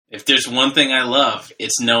If there's one thing I love,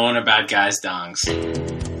 it's knowing about guys' dongs.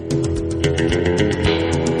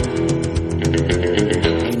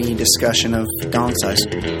 Any discussion of dong size?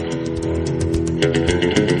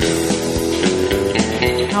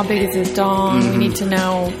 How big is his dong? We need to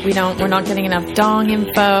know. We're not getting enough dong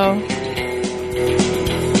info.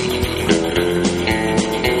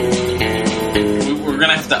 We're going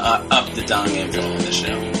to have to up the dong info on the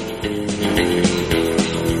show.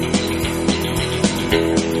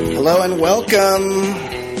 Hello and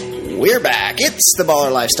welcome. We're back. It's the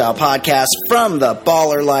Baller Lifestyle Podcast from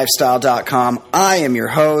theballerlifestyle.com. I am your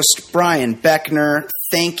host, Brian Beckner.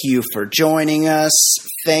 Thank you for joining us.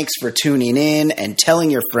 Thanks for tuning in and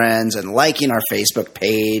telling your friends and liking our Facebook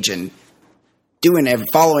page and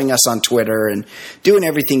following us on Twitter and doing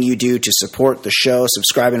everything you do to support the show,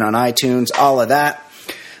 subscribing on iTunes, all of that.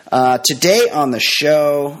 Today on the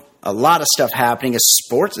show, a lot of stuff happening.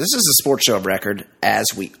 Sports. This is a sports show of record, as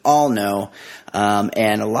we all know,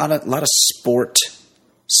 and a lot of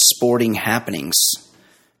sporting happenings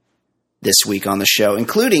this week on the show,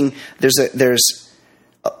 including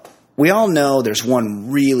we all know there's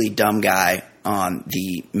one really dumb guy on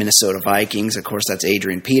the Minnesota Vikings. Of course, that's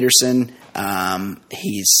Adrian Peterson.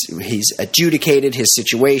 He's adjudicated his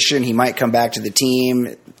situation. He might come back to the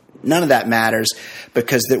team. None of that matters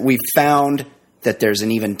because we've found that there's an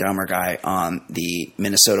even dumber guy on the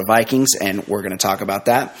Minnesota Vikings, and we're going to talk about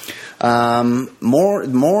that.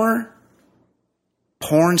 More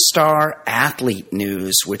porn star athlete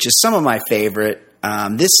news, which is some of my favorite.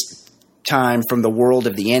 This time from the world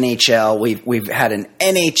of the NHL, we've had an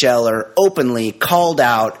NHLer openly called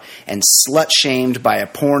out and slut-shamed by a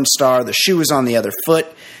porn star. The shoe is on the other foot.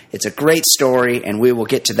 It's a great story, and we will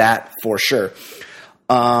get to that for sure.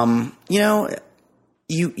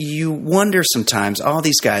 You wonder sometimes, all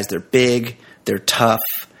these guys, they're big, they're tough.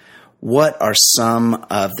 What are some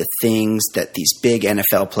of the things that these big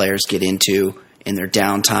NFL players get into in their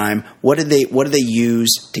downtime? What do they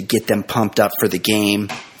use to get them pumped up for the game?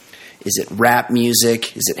 Is it rap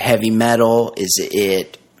music? Is it heavy metal? Is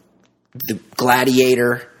it the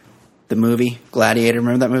Gladiator, the movie Gladiator?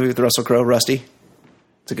 Remember that movie with Russell Crowe, Rusty?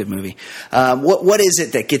 It's a good movie. What is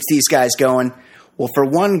it that gets these guys going? Well, for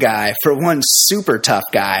one super tough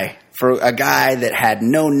guy, for a guy that had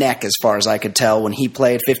no neck as far as I could tell when he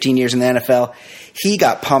played 15 years in the NFL, he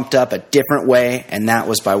got pumped up a different way, and that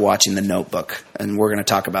was by watching The Notebook. And we're going to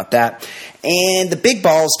talk about that. And the big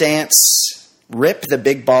balls dance. Rip the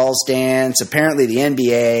big balls dance. Apparently the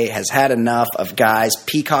NBA has had enough of guys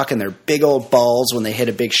peacocking their big old balls when they hit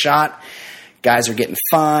a big shot. Guys are getting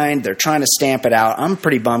fined. They're trying to stamp it out. I'm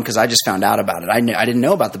pretty bummed because I just found out about it. I didn't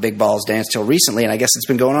know about the big balls dance till recently, and I guess it's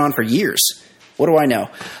been going on for years. What do I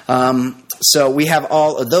know? So we have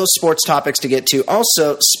all of those sports topics to get to.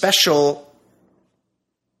 Also, special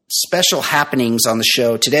happenings on the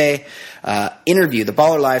show today. The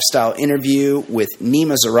Baller Lifestyle interview with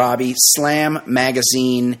Nima Zarabi, Slam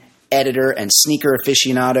Magazine editor and sneaker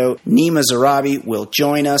aficionado. Nima Zarabi will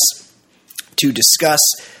join us to discuss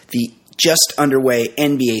the just underway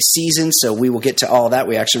NBA season, so we will get to all that.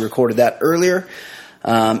 We actually recorded that earlier.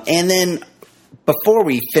 And then before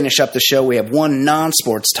we finish up the show, we have one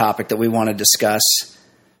non-sports topic that we want to discuss.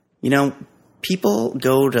 People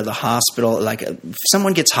go to the hospital, like if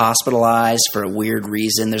someone gets hospitalized for a weird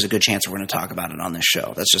reason, there's a good chance we're going to talk about it on this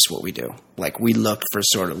show. That's just what we do. Like, we look for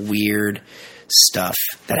sort of weird stuff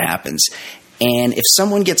that happens. And if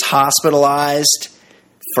someone gets hospitalized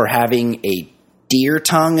for having a deer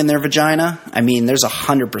tongue in their vagina, there's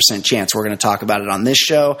 100% chance we're going to talk about it on this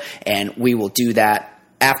show, and we will do that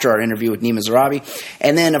after our interview with Nima Zarabi.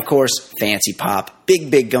 And then, of course, fancy pop.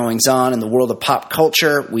 Big goings on in the world of pop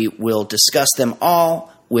culture. We will discuss them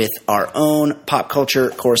all with our own pop culture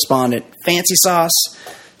correspondent, Fancy Sauce.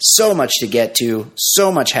 So much to get to,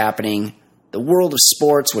 so much happening. The world of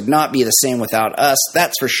sports would not be the same without us,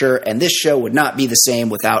 that's for sure. And this show would not be the same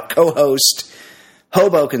without co-host,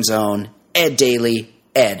 Hoboken's own, Ed Daly.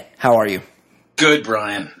 Ed, how are you? Good,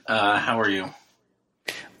 Brian. How are you?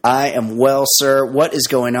 I am well, sir. What is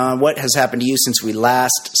going on? What has happened to you since we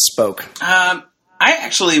last spoke? I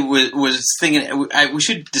actually was thinking we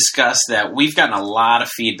should discuss that. We've gotten a lot of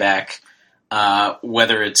feedback,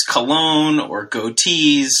 whether it's cologne or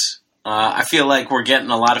goatees. I feel like we're getting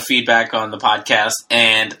a lot of feedback on the podcast,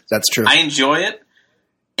 and that's true. I enjoy it.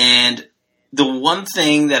 And the one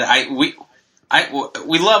thing that we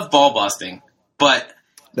love ball busting, but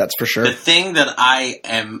that's for sure. The thing that I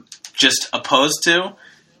am just opposed to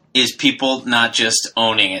is people not just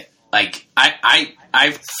owning it. Like,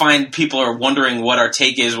 I find people are wondering what our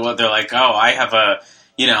take is. What they're like, oh, I have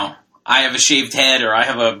a shaved head, or I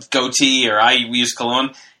have a goatee, or I use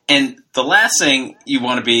cologne. And the last thing you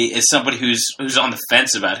want to be is somebody who's on the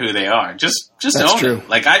fence about who they are. Just That's own true. it.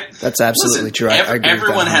 Like that's absolutely true. I agree with that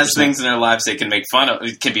everyone has 100%. things in their lives they can make fun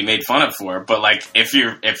of, can be made fun of for. But like if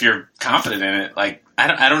you're confident in it, like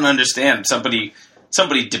I don't understand somebody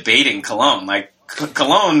debating cologne. Like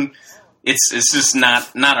cologne, it's just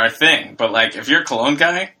not our thing. But like if you're a cologne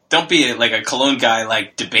guy, don't be a cologne guy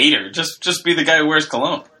like debater. Just be the guy who wears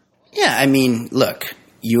cologne. Yeah, I mean, look,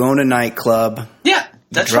 you own a nightclub. Yeah.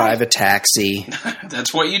 That's drive right. a taxi.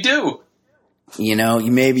 That's what you do. You know,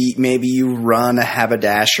 you maybe you run a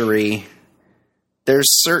haberdashery. There's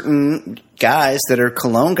certain guys that are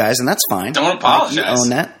cologne guys, and that's fine. Don't apologize. You own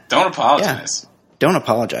that. Don't apologize. Yeah. Don't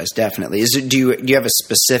apologize. Definitely. Do you have a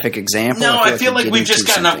specific example? No, I feel like you're we've getting just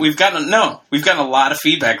to gotten something. we've gotten a lot of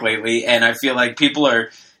feedback lately, and I feel like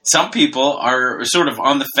some people are sort of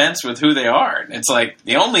on the fence with who they are. It's like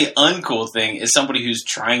the only uncool thing is somebody who's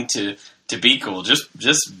trying to be cool.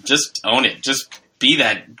 Just own it. Just be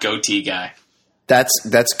that goatee guy.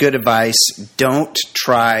 That's good advice. Don't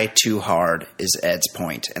try too hard is Ed's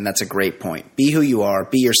point, and that's a great point. Be who you are.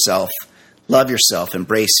 Be yourself. Love yourself.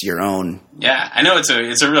 Embrace your own. Yeah, I know it's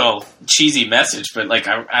a real cheesy message, but like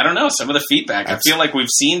I don't know, some of the feedback. I feel like we've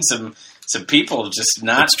seen some people just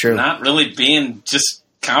not really being just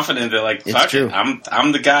confident. They're like, fuck it,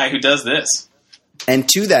 I'm the guy who does this. And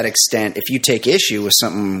to that extent, if you take issue with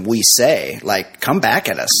something we say, like, come back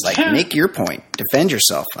at us. Like, make your point. Defend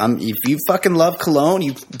yourself. If you fucking love cologne,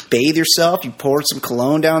 you bathe yourself, you pour some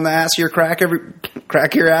cologne down the ass of your crack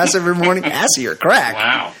your ass every morning. Ass of your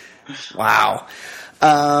crack. Wow.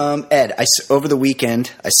 Ed, over the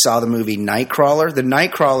weekend, I saw the movie Nightcrawler. The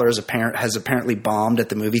Nightcrawler has apparently bombed at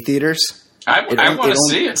the movie theaters. I want to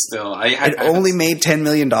see it still. It only made $10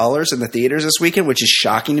 million in the theaters this weekend, which is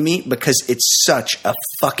shocking to me because it's such a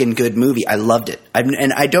fucking good movie. I loved it.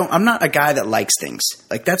 I'm not a guy that likes things.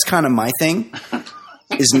 Like, that's kind of my thing,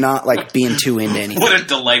 is not like being too into anything. What a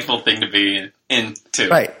delightful thing to be into.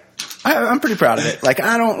 Right. I'm pretty proud of it. Like,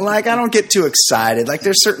 I don't get too excited. Like,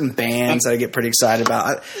 there's certain bands that I get pretty excited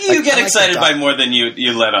about. You get excited by more than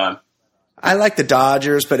you let on. I like the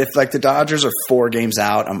Dodgers, but if like the Dodgers are 4 games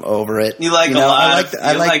out, I'm over it. You like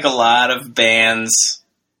a lot of bands.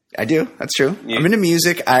 I do. That's true. I'm into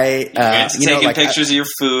music. You're into taking pictures of your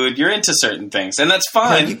food. You're into certain things, and that's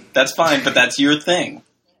fine. That's fine, but that's your thing.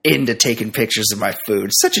 Into taking pictures of my food.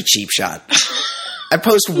 Such a cheap shot. I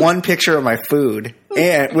post one picture of my food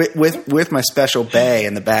and with my special bay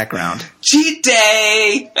in the background. Cheat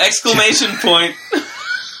day! Exclamation point.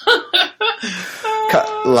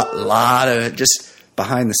 Lot of just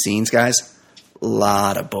behind the scenes, guys. A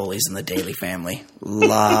lot of bullies in the Daly family.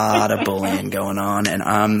 Lot of bullying going on, and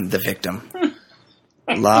I'm the victim.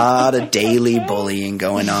 A lot of daily bullying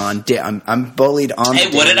going on. I'm bullied on.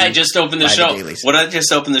 Hey, what did I just open the show? What did I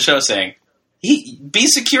just open the show saying? Be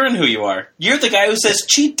secure in who you are. You're the guy who says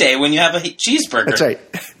cheat day when you have a cheeseburger. That's right.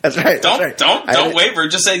 That's right. Don't waver.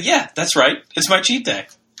 Just say, yeah, that's right. It's my cheat day.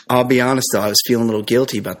 I'll be honest though, I was feeling a little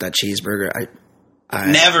guilty about that cheeseburger. I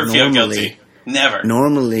never feel guilty. Never.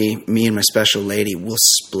 Normally, me and my special lady will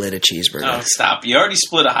split a cheeseburger. Oh, stop! You already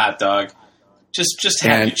split a hot dog. Just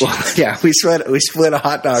have your cheeseburger. Yeah, we split a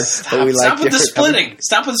hot dog. Stop, but we stop with the splitting.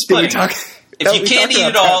 Stop with the splitting. If you can't eat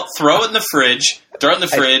it all, throw it in the fridge. Throw it in the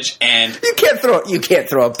fridge, and you can't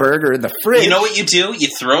throw a burger in the fridge. You know what you do? You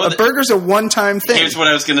throw a burger's a one-time thing. Here's what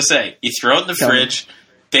I was going to say: you throw it in the fridge,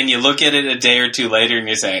 then you look at it a day or two later, and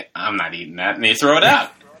you say, "I'm not eating that," and you throw it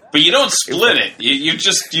out. But you don't split it. You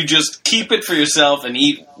just keep it for yourself and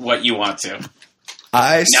eat what you want to.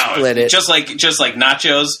 I split it just like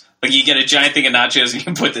nachos. Like you get a giant thing of nachos and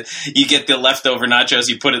you get the leftover nachos,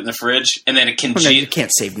 you put it in the fridge, and then it congeals. Well, no, you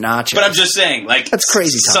can't save nachos. But I'm just saying, like that's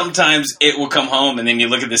crazy. Sometimes it will come home, and then you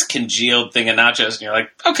look at this congealed thing of nachos, and you're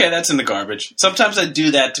like, okay, that's in the garbage. Sometimes I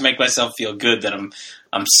do that to make myself feel good that I'm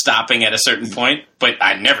stopping at a certain point, but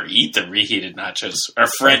I never eat the reheated nachos or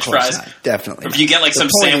French fries. Not. Definitely. If you get like some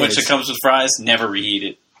sandwich that comes with fries, never reheat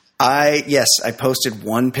it. I posted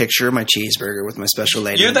one picture of my cheeseburger with my special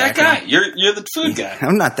lady. You're that guy. You're the food guy.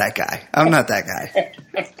 I'm not that guy.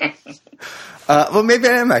 Well, maybe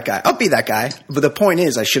I am that guy. I'll be that guy. But the point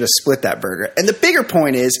is, I should have split that burger. And the bigger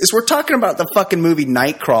point is we're talking about the fucking movie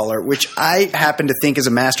Nightcrawler, which I happen to think is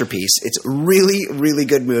a masterpiece. It's a really, really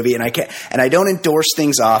good movie, and I don't endorse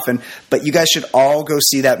things often, but you guys should all go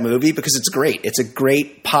see that movie because it's great. It's a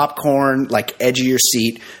great popcorn, like edge of your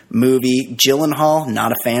seat movie. Gyllenhaal,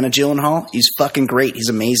 not a fan of Gyllenhaal. He's fucking great. He's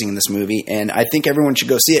amazing in this movie, and I think everyone should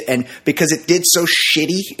go see it. And because it did so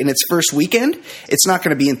shitty in its first weekend, it's not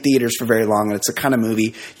going to be in theaters for very long. And it's the kind of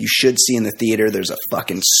movie you should see in the theater. There's a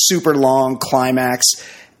fucking super long climax.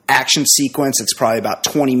 action sequence. It's probably about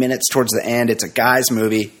 20 minutes towards the end. It's a guy's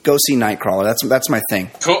movie. Go see Nightcrawler. That's my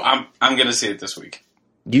thing. Cool. I'm going to see it this week.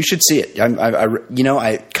 You should see it.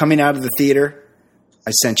 I coming out of the theater,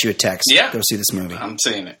 I sent you a text. Yeah. Go see this movie. I'm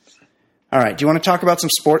seeing it. All right. Do you want to talk about some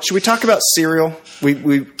sports? Should we talk about Serial?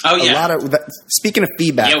 Speaking of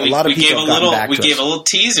feedback, a lot of people have gotten back to us. We gave a little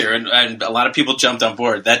teaser, and a lot of people jumped on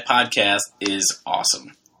board. That podcast is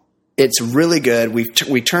awesome. It's really good.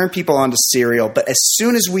 We turned people onto Serial, but as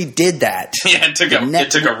soon as we did that,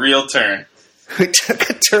 it took a real turn. We took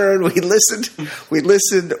a turn. We listened.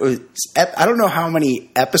 I don't know how many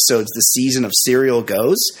episodes the season of Serial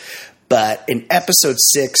goes, but in episode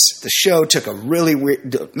 6, the show took a really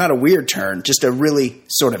weird, not a weird turn, just a really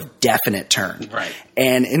sort of definite turn. Right.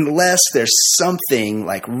 And unless there's something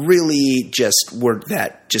like really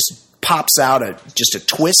that just pops out, just a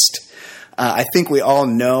twist. I think we all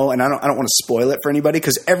know, and I don't want to spoil it for anybody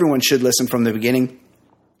because everyone should listen from the beginning.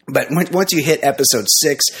 But once you hit episode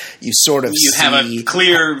 6, you sort of have a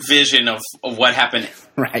clear vision of what happened.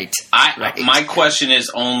 Right. My question is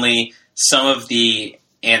only some of the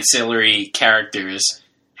ancillary characters,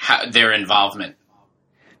 their involvement.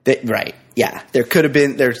 Right. Yeah. There could have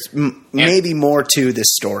been. There's maybe more to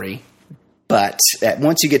this story. But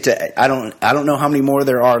once you get to, I don't know how many more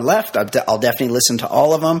there are left. I'll definitely listen to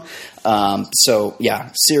all of them. So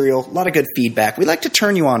yeah, Serial, a lot of good feedback. We like to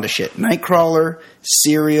turn you on to shit. Nightcrawler,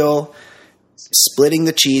 Serial, splitting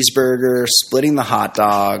the cheeseburger, splitting the hot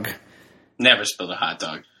dog. Never spilled a hot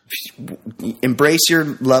dog. Embrace your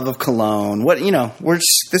love of cologne.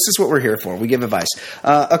 This is what we're here for. We give advice.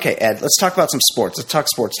 Okay, Ed, let's talk about some sports. Let's talk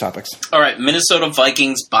sports topics. All right, Minnesota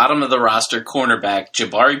Vikings bottom of the roster cornerback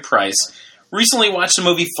Jabari Price recently watched the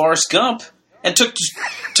movie Forrest Gump and took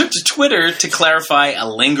to Twitter to clarify a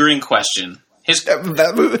lingering question.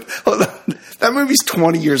 That movie's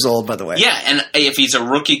 20 years old, by the way. Yeah, and if he's a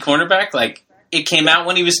rookie cornerback, like, it came out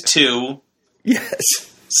when he was 2. Yes.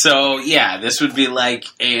 So, yeah, this would be like,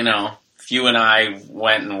 if you and I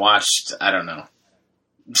went and watched, I don't know.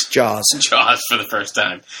 Jaws for the first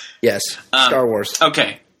time. Yes. Star Wars.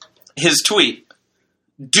 Okay. His tweet.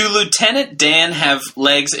 Do Lieutenant Dan have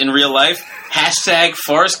legs in real life? #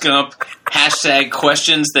 Forrest Gump. #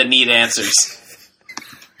 questions that need answers.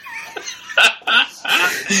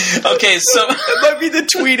 Okay, so that might be the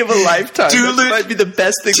tweet of a lifetime. That might be the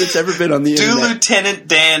best thing that's ever been on the internet. Do Lieutenant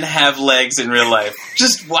Dan have legs in real life?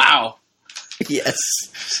 Just wow. Yes.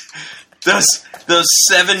 Those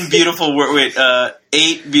 7 beautiful words.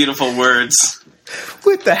 8 beautiful words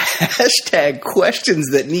with the #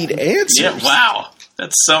 questions that need answers. Yeah, wow.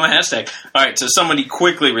 That's some hashtag. All right, so somebody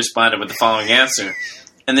quickly responded with the following answer.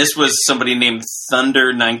 And this was somebody named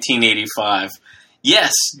Thunder1985.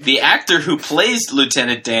 Yes, the actor who plays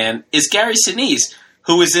Lieutenant Dan is Gary Sinise,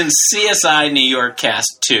 who was in CSI New York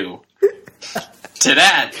Cast 2. To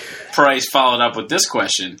that, Price followed up with this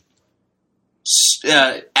question.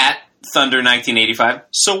 At Thunder1985,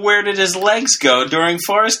 so where did his legs go during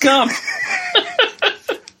Forrest Gump?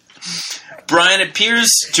 Brian, it appears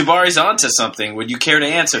Jabari's onto something. Would you care to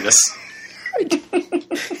answer this?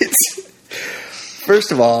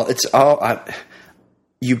 First of all, it's all...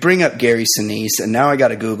 you bring up Gary Sinise, and now I got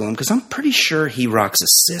to Google him, because I'm pretty sure he rocks a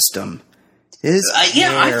system. His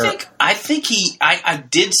hair... I think I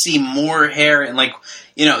did see more hair, and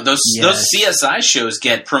those CSI shows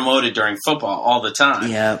get promoted during football all the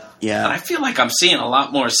time. Yeah. And I feel like I'm seeing a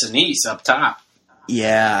lot more Sinise up top.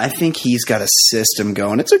 Yeah, I think he's got a system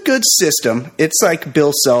going. It's a good system. It's like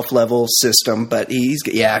Bill Self level system, but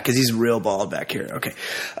because he's real bald back here. Okay.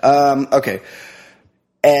 Okay.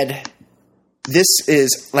 Ed, this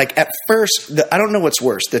is like at first, I don't know what's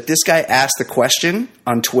worse, that this guy asked the question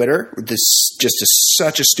on Twitter,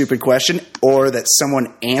 such a stupid question, or that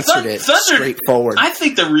someone answered it straightforward. I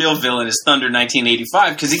think the real villain is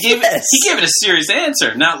Thunder1985 because he gave it a serious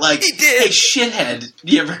answer, not like, hey, shithead,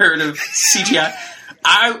 you ever heard of CGI?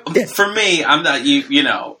 For me, I'm not,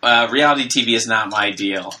 reality TV is not my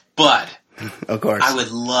deal, but of course, I would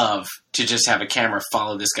love to just have a camera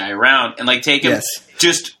follow this guy around and take him,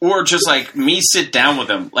 just me sit down with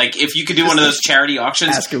him. Like if you could do one of those charity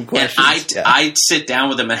auctions, ask him questions. And I'd sit down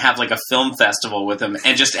with him and have a film festival with him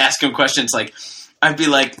and just ask him questions. I'd be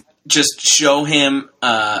just show him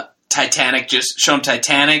Titanic,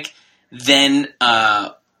 then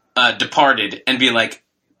Departed, and be like,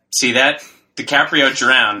 see that? DiCaprio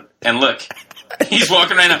drowned, and look, he's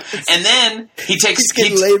walking right now. And then he's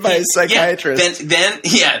getting laid by a psychiatrist. Then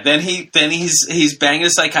he's banging a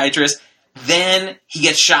psychiatrist. Then he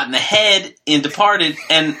gets shot in the head in Departed,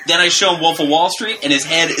 and then I show him Wolf of Wall Street, and his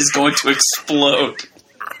head is going to explode.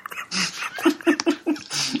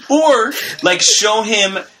 Or like show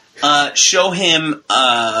him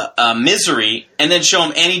Misery, and then show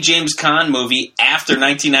him any James Caan movie after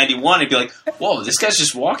 1991, and be like, "Whoa, this guy's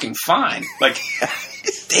just walking fine." Like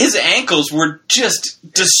his ankles were just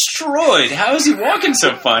destroyed. How is he walking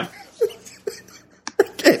so fine?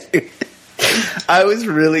 I was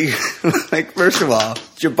really like, first of all,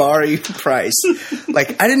 Jabari Price.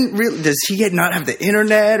 Like, I didn't really. Does he not have the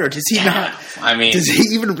internet, or does he not? I mean, does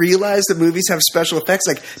he even realize that movies have special effects?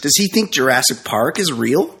 Like, does he think Jurassic Park is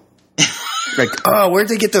real? Like, oh, where'd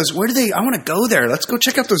they get those? I want to go there. Let's go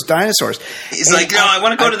check out those dinosaurs. He's like, no, I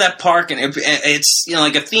want to go to that park, and it's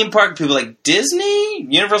like a theme park. People are like, Disney,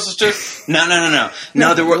 Universal Studios.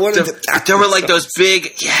 No. There were like those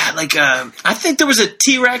big, I think there was a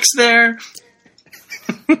T-Rex there.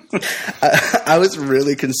 I was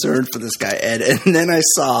really concerned for this guy, Ed, and then I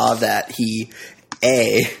saw that he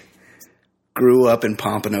grew up in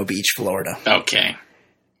Pompano Beach, Florida. Okay,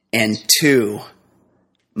 and 2.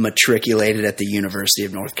 Matriculated at the University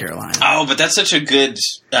of North Carolina. Oh, but that's such a good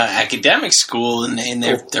academic school, and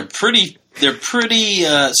they're pretty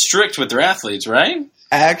strict with their athletes, right?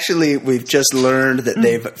 Actually, we've just learned that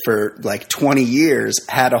they've for like 20 years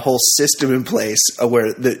had a whole system in place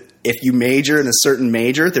where if you major in a certain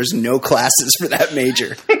major, there's no classes for that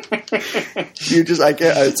major. You're just like,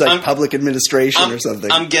 it's like public administration or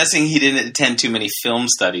something. I'm guessing he didn't attend too many film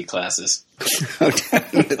study classes. No,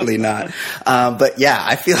 definitely not. But yeah,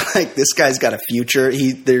 I feel like this guy's got a future.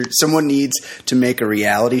 Someone needs to make a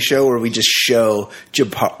reality show where we just show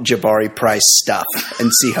Jabari Price stuff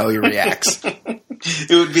and see how he reacts.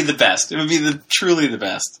 It would be the best. It would be truly the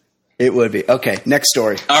best. It would be. Okay, next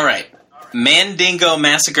story. All right. Mandingo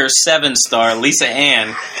Massacre 7 star Lisa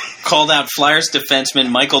Ann called out Flyers defenseman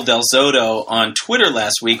Michael Del Zotto on Twitter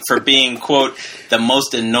last week for being, quote, the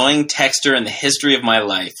most annoying texter in the history of my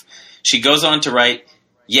life. She goes on to write,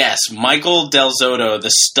 yes, Michael Del Zotto,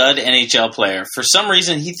 the stud NHL player. For some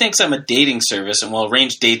reason, he thinks I'm a dating service and will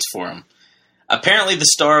arrange dates for him. Apparently, the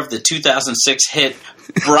star of the 2006 hit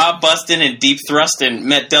Bra Bustin' and Deep Thrustin'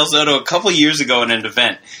 met Del Zotto a couple years ago at an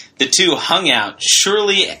event. The two hung out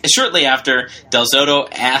shortly after Del Zotto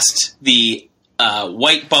asked the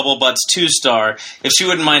White Bubble Butts 2 star if she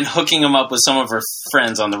wouldn't mind hooking him up with some of her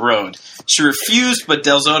friends on the road. She refused, but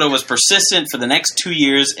Del Zotto was persistent for the next 2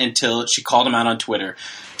 years until she called him out on Twitter.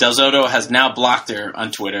 Del Zotto has now blocked her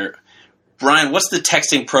on Twitter. Brian, what's the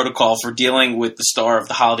texting protocol for dealing with the star of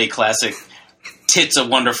the holiday classic, Tits a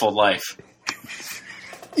Wonderful Life?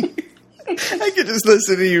 I could just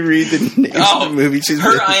listen to you read the name of the movie.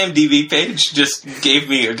 Her IMDb page just gave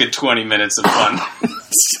me a good 20 minutes of fun.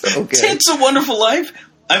 So good. Tits a Wonderful Life?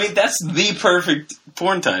 I mean, that's the perfect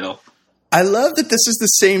porn title. I love that this is the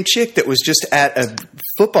same chick that was just at a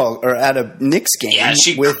football or at a Knicks game. Yeah,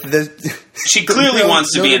 she clearly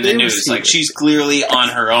wants to be in the news. Like, she's clearly on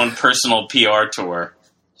her own personal PR tour.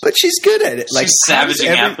 But she's good at it. Like, she's savaging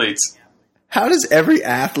athletes. How does every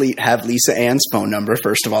athlete have Lisa Ann's phone number,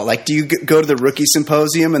 first of all? Like, do you go to the rookie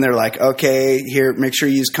symposium and they're like, okay, here, make sure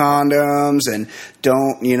you use condoms and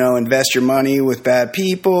don't, invest your money with bad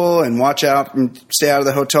people and watch out and stay out of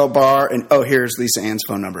the hotel bar. And, here's Lisa Ann's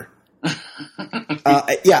phone number.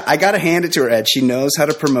 Yeah, I got to hand it to her, Ed. She knows how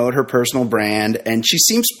to promote her personal brand and she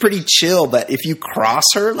seems pretty chill. But if you cross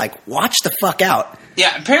her, like, watch the fuck out.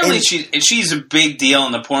 Yeah, apparently she's a big deal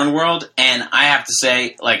in the porn world. And I have to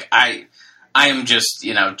say, like, I am just,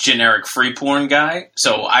 generic free porn guy.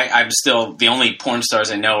 So I'm still, the only porn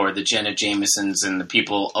stars I know are the Jenna Jamesons and the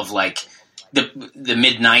people of like the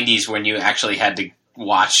mid-90s when you actually had to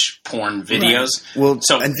watch porn videos. Right. Well,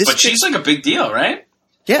 but she's like a big deal, right?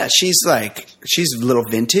 Yeah, she's a little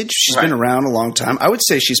vintage. She's been around a long time. I would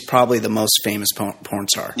say she's probably the most famous porn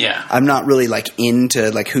star. Yeah. I'm not really like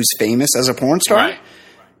into like who's famous as a porn star. Right.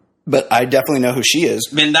 But I definitely know who she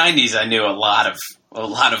is. Mid-90s, I knew a lot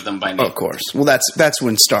of them by name. Oh, of course. Well, that's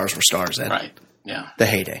when stars were stars, Ed. Right. Yeah. The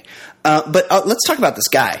heyday. But let's talk about this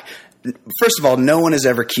guy. First of all, no one has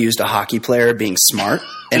ever accused a hockey player of being smart.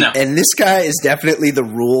 And, no. And this guy is definitely the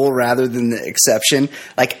rule rather than the exception.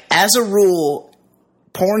 Like, as a rule,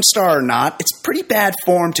 porn star or not, it's pretty bad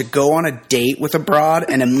form to go on a date with a broad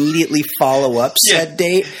and immediately follow up said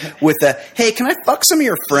date with a, hey, can I fuck some of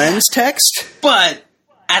your friends text? But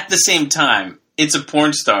at the same time, it's a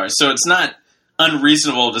porn star, so it's not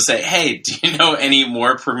unreasonable to say, hey, do you know any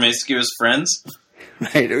more promiscuous friends?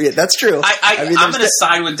 Right, yeah, that's true. I'm going to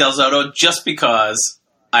side with Del Zotto just because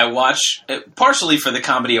I watch, partially for the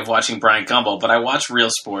comedy of watching Brian Gumbel, but I watch Real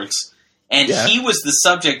Sports, and he was the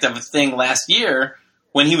subject of a thing last year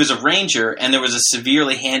when he was a Ranger, and there was a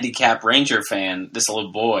severely handicapped Ranger fan, this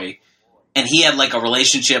little boy, and he had like a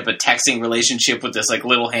texting relationship with this like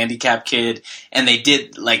little handicapped kid, and they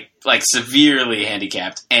did like severely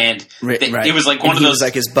handicapped, and it was like one of those was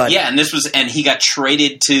like his buddy. Yeah, and he got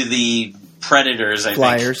traded to the Predators.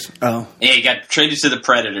 Flyers. Oh, yeah, he got traded to the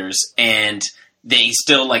Predators, and they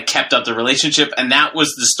still like kept up the relationship, and that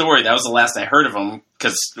was the story. That was the last I heard of him,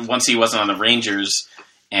 because once he wasn't on the Rangers,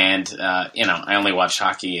 and I only watched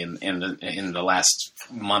hockey in the last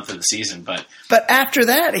month of the season, but after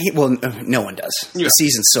that, no one does. The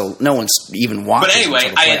season's no one's even watching. But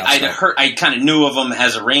anyway, I kind of knew of him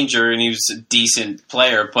as a Ranger, and he was a decent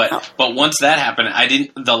player. But once that happened,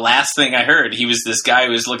 the last thing I heard, he was this guy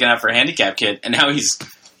who was looking out for a handicapped kid, and now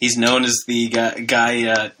he's known as the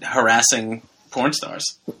guy harassing porn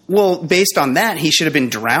stars. Well, based on that, he should have been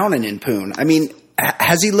drowning in poon. I mean,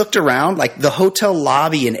 has he looked around? Like, the hotel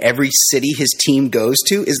lobby in every city his team goes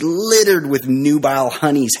to is littered with nubile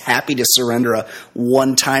honeys happy to surrender a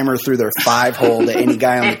one-timer through their 5-hole to any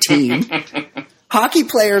guy on the team. Hockey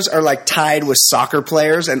players are like tied with soccer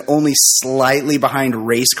players and only slightly behind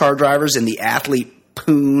race car drivers in the athlete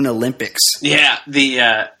poon Olympics. Yeah,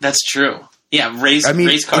 that's true. Yeah, race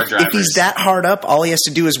car drivers. If he's that hard up, all he has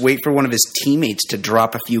to do is wait for one of his teammates to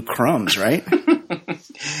drop a few crumbs, right?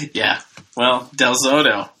 Yeah. Well, Del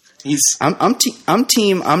Zotto. I'm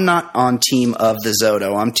team. I'm not on team of the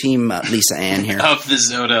Zotto. I'm team Lisa Ann here. Of the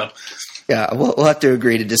Zotto. Yeah, we'll have to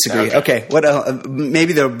agree to disagree. Okay, what else?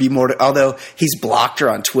 Maybe there'll be more. Although he's blocked her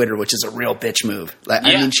on Twitter, which is a real bitch move. I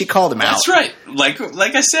mean, she called him out. That's right.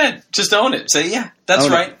 Like I said, just own it. Say, yeah, that's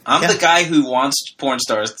right. I'm the guy who wants porn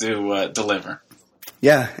stars to deliver.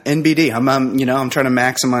 Yeah, NBD. I'm trying to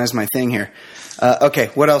maximize my thing here.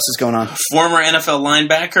 Okay, what else is going on? Former NFL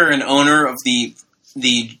linebacker and owner of the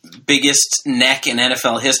biggest neck in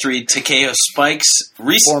NFL history, Takeo Spikes.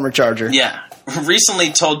 Former Charger. Yeah.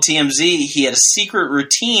 Recently told TMZ he had a secret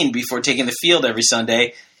routine before taking the field every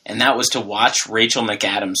Sunday, and that was to watch Rachel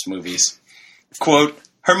McAdams movies. Quote,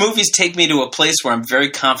 "Her movies take me to a place where I'm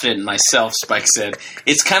very confident in myself," Spike said.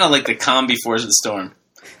 "It's kind of like the calm before the storm."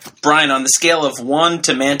 Brian, on the scale of 1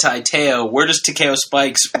 to Manti Te'o, where does Takeo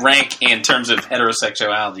Spikes rank in terms of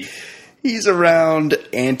heterosexuality? He's around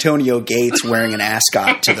Antonio Gates wearing an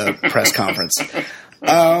ascot to the press conference.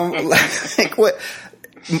 What?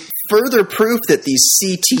 Further proof that these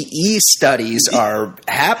CTE studies are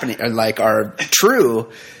happening, are true.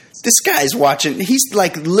 This guy's watching. He's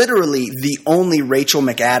like literally the only Rachel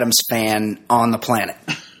McAdams fan on the planet.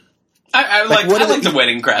 I like the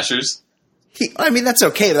Wedding Crashers. That's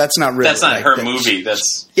okay, but that's not really. That's not her movie.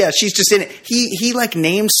 She's just in it. He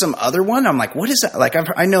named some other one. I'm like, what is that? Like,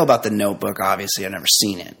 I know about The Notebook. Obviously, I've never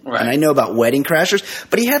seen it, right. And I know about Wedding Crashers.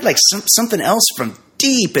 But he had like something else from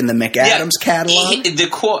deep in the McAdams catalog. The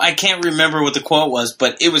quote, I can't remember what the quote was,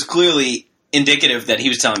 but it was clearly indicative that he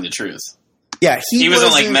was telling the truth. Yeah, he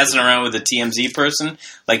wasn't like messing around with a TMZ person.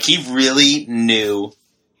 Like, he really knew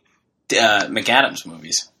McAdams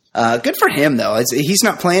movies. Good for him, though. He's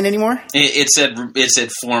not playing anymore. It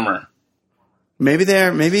said former. Maybe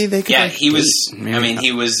they could. Yeah, he was. Maybe. I mean,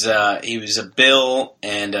 he was a Bill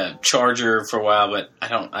and a Charger for a while, but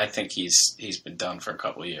I think he's been done for a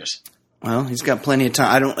couple of years. Well, he's got plenty of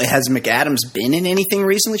time. Has McAdams been in anything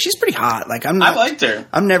recently? She's pretty hot. Like, I liked her.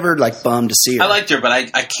 I'm never like bummed to see her. I liked her, but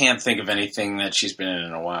I can't think of anything that she's been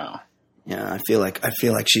in a while. Yeah, I feel like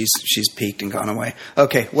she's peaked and gone away.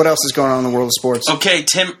 Okay, what else is going on in the world of sports? Okay,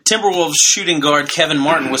 Timberwolves shooting guard Kevin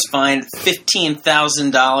Martin was fined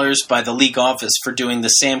 $15,000 by the league office for doing the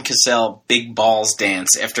Sam Cassell big balls dance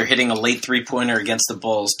after hitting a late three-pointer against the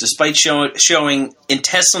Bulls. Despite showing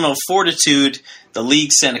intestinal fortitude, the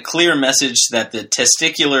league sent a clear message that the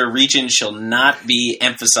testicular region shall not be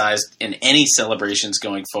emphasized in any celebrations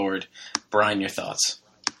going forward. Brian, your thoughts?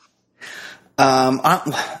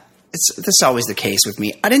 This is always the case with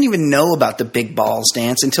me. I didn't even know about the big balls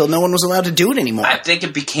dance until no one was allowed to do it anymore. I think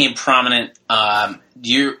it became prominent.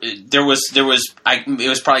 It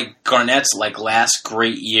was probably Garnett's like last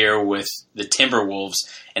great year with the Timberwolves,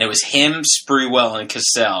 and it was him, Sprewell, and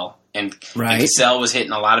Cassell. And Cassell was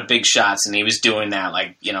hitting a lot of big shots, and he was doing that,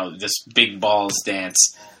 this big balls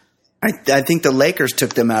dance. I think the Lakers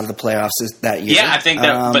took them out of the playoffs that year. Yeah, I think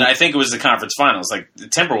that, but I think it was the conference finals. Like, the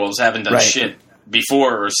Timberwolves haven't done shit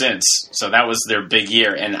before or since, so that was their big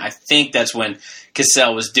year, and I think that's when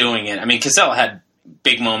Cassell was doing it. I mean, Cassell had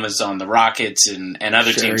big moments on the Rockets and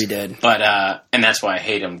other teams. Sure, he did. But and that's why I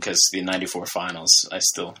hate him, because the '94 finals, I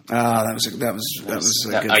still that was a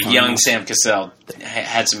good a young Sam Cassell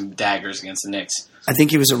had some daggers against the Knicks. I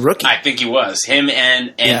think he was a rookie. I think he was. Him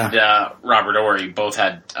and Robert Horry both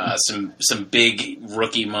had some big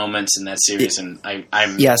rookie moments in that series, and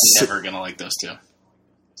I'm never gonna like those two.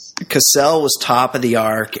 Cassell was top of the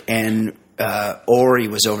arc, and Ori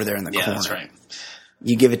was over there in the corner. That's right.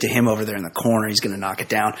 You give it to him over there in the corner, he's going to knock it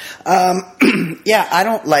down. I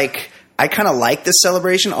kind of like this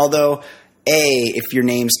celebration, although, if your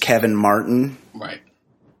name's Kevin Martin, right,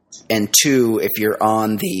 and 2, if you're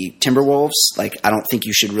on the Timberwolves, I don't think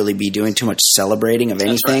you should really be doing too much celebrating of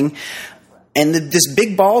anything. Right. And this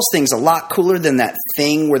big balls thing's a lot cooler than that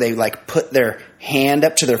thing where they put their hand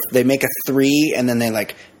up to they make a 3 and then they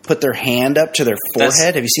put their hand up to their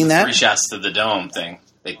forehead. Have you seen that? 3 shots to the dome thing.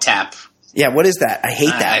 They tap. Yeah, what is that? I hate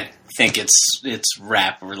that. I think it's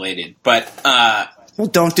rap related, but well,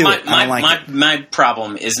 don't do it. I don't like it. My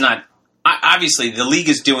problem is not obviously the league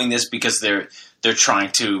is doing this because they're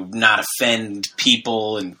trying to not offend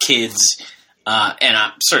people and kids,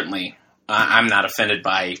 and I'm not offended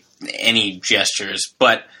by any gestures.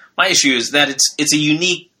 But my issue is that it's a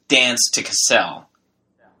unique dance to Cassell.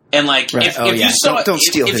 And right. if you saw, don't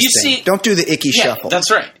steal his thing. Don't do the Icky shuffle.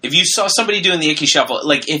 That's right. If you saw somebody doing the Icky shuffle,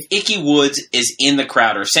 if Icky Woods is in the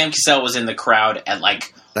crowd or Sam Cassell was in the crowd at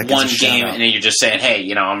one game, and then you're just saying,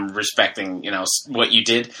 "Hey, I'm respecting what you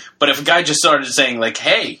did." But if a guy just started saying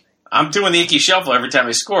 "Hey, I'm doing the Icky shuffle every time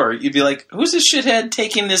I score," you'd be like, "Who's this shithead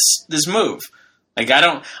taking this move?" I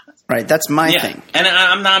don't. Right, that's my thing. And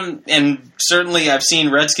I'm not, and certainly I've seen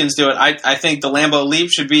Redskins do it. I think the Lambeau Leap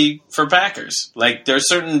should be for Packers. There's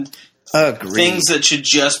certain things that should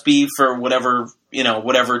just be for whatever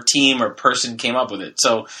team or person came up with it.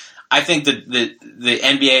 So I think that the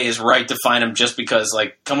NBA is right to fine them just because,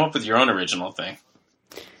 come up with your own original thing.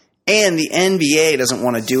 And the NBA doesn't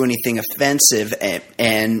want to do anything offensive,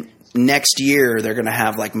 and next year they're going to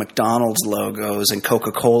have McDonald's logos and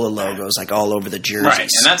Coca-Cola logos all over the jerseys. Right,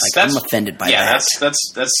 and that's I'm offended by that.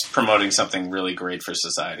 That's promoting something really great for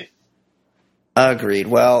society. Agreed.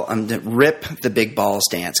 Well, rip the big balls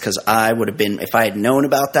dance, because I would have been, if I had known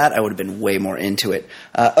about that, I would have been way more into it.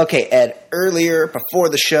 Okay, Ed, earlier before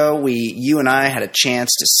the show, you and I had a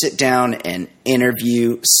chance to sit down and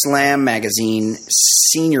interview Slam Magazine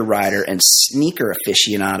senior writer and sneaker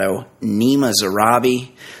aficionado Nima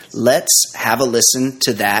Zarabi. Let's have a listen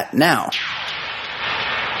to that now.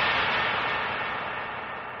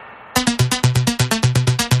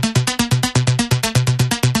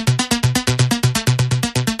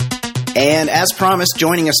 And as promised,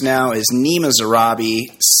 joining us now is Nima Zarabi,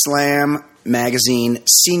 Slam Magazine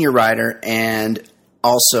senior writer and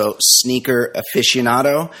also sneaker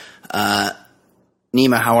aficionado.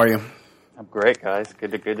 Nima, how are you? I'm great, guys.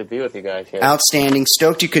 Good to be with you guys here. Outstanding.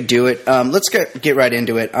 Stoked you could do it. Let's get right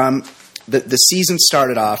into it. The season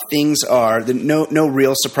started off. Things are no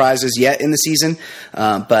real surprises yet in the season,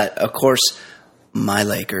 but of course, my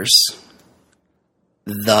Lakers.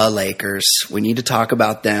 The Lakers. We need to talk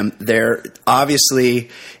about them. They're obviously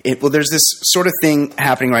there's this sort of thing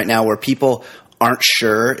happening right now where people aren't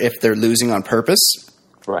sure if they're losing on purpose.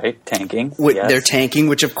 Right, tanking. Yes. They're tanking,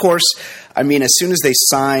 which of course, as soon as they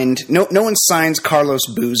signed, no one signs Carlos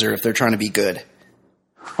Boozer if they're trying to be good.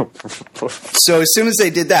 So as soon as they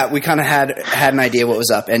did that, we kind of had an idea what was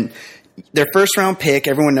up. And their first round pick,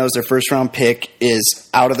 everyone knows their first round pick is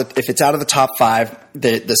if it's out of the top 5,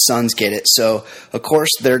 the Suns get it. So of course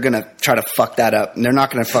they're going to try to fuck that up, and they're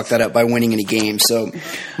not going to fuck that up by winning any games. So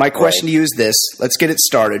my question to you is this: let's get it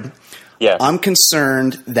started. Yeah, I'm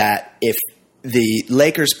concerned that if the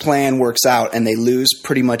Lakers' plan works out and they lose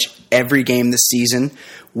pretty much every game this season,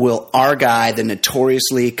 will our guy, the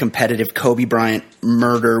notoriously competitive Kobe Bryant,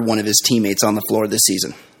 murder one of his teammates on the floor this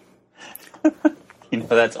season?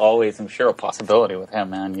 That's always, I'm sure, a possibility with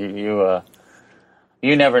him, man.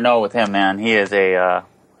 You never know with him, man. He is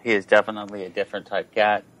definitely a different type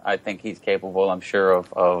cat. I think he's capable, I'm sure,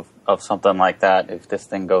 of something like that if this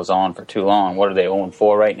thing goes on for too long. What are they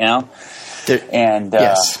 0-4 right now?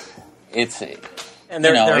 Yes.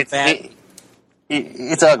 They're bad.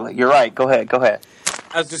 It's ugly. You're right. Go ahead.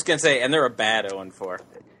 I was just gonna say, and they're a bad 0-4.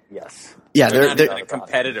 Yes. Yeah, they're a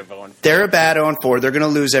competitive 0-4. They're a bad 0-4. They're going to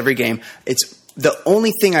lose every game. It's the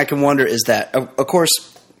only thing I can wonder is that, of course,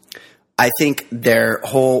 I think their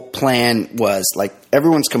whole plan was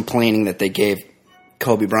everyone's complaining that they gave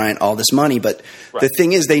Kobe Bryant all this money, but the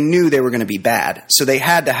thing is, they knew they were going to be bad, so they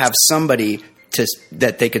had to have somebody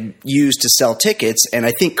that they could use to sell tickets. And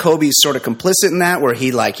I think Kobe's sort of complicit in that, where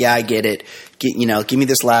he I get it. Give me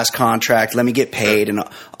this last contract. Let me get paid and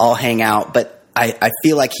I'll hang out. But I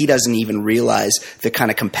feel like he doesn't even realize the kind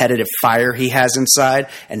of competitive fire he has inside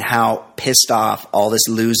and how pissed off all this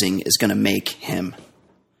losing is going to make him.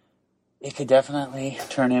 It could definitely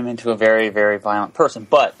turn him into a very, very violent person.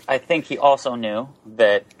 But I think he also knew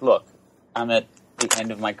that, look, I'm at the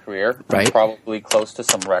end of my career. Right. I'm probably close to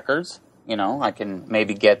some records. I can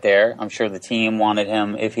maybe get there. I'm sure the team wanted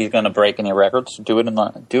him, if he's going to break any records, do it in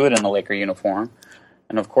the Laker uniform.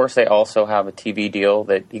 And of course, they also have a TV deal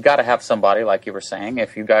that you got to have somebody, like you were saying.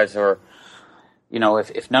 If you guys are,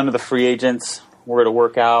 if none of the free agents were to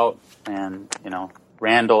work out, and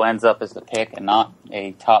Randall ends up as the pick and not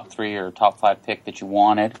a top 3 or top 5 pick that you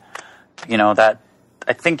wanted, that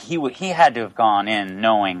I think he had to have gone in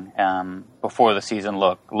knowing before the season.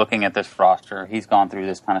 Looking at this roster, he's gone through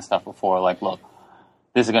this kind of stuff before. Like, look,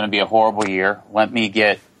 this is going to be a horrible year. Let me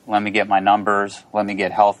get my numbers. Let me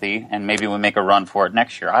get healthy, and maybe we make a run for it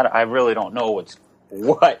next year. I really don't know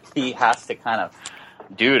what he has to kind of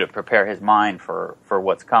do to prepare his mind for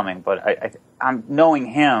what's coming. But I'm knowing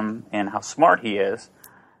him and how smart he is.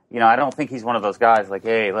 I don't think he's one of those guys like,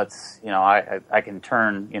 hey, let's, I can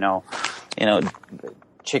turn,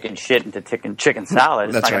 chicken shit into chicken salad.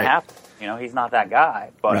 It's That's not going right. to happen. He's not that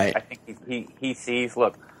guy. But Right. I think he sees,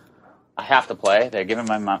 look, I have to play. They're giving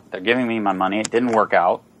me my money. It didn't work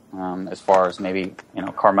out as far as maybe,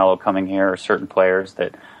 Carmelo coming here or certain players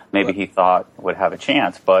that maybe he thought would have a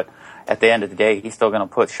chance. But at the end of the day, he's still going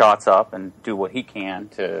to put shots up and do what he can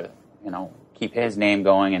to, keep his name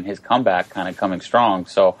going and his comeback kind of coming strong.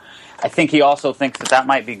 So I think he also thinks that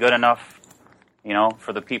might be good enough,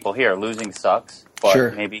 for the people here. Losing sucks, but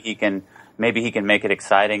Sure. maybe he can make it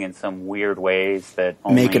exciting in some weird ways that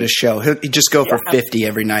only, Make it a show. He'll just go for 50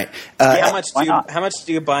 every night. How much why not? how much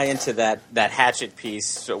do you buy into that Hatchet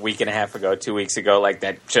piece a week and a half ago, 2 weeks ago, like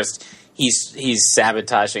that? Just he's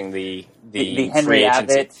sabotaging the Henry free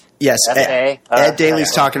agency. Abbott. Yes, essay. Ed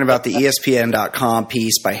Daly's talking about the ESPN.com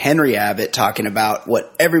piece by Henry Abbott talking about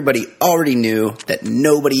what everybody already knew, that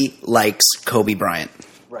nobody likes Kobe Bryant.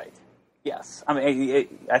 Right. Yes. I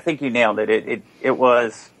mean, I think you nailed it. It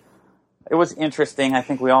was interesting. I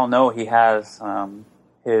think we all know he has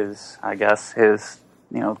his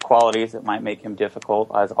qualities that might make him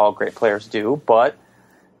difficult, as all great players do. But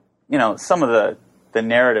some of the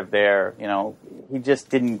narrative there, he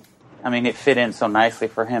just didn't. I mean, it fit in so nicely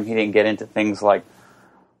for him. He didn't get into things like,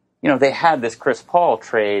 they had this Chris Paul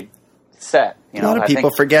trade set. A lot of people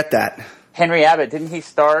forget that. Henry Abbott, didn't he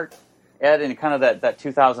start, Ed, in kind of that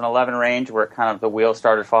 2011 range where kind of the wheels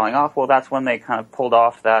started falling off? Well, that's when they kind of pulled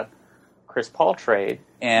off that Chris Paul trade,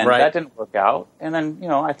 and Right. that didn't work out. And then,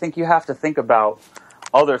 I think you have to think about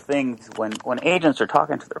other things when agents are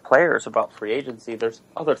talking to their players about free agency. There's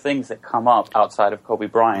other things that come up outside of Kobe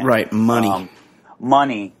Bryant. Right, money.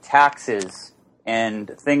 Money, taxes, and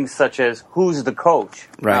things such as who's the coach.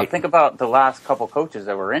 Right. Now, think about the last couple coaches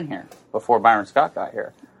that were in here before Byron Scott got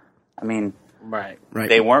here. I mean, Right. Right.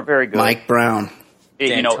 they weren't very good. Mike Brown.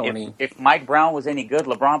 D'Antoni. If Mike Brown was any good,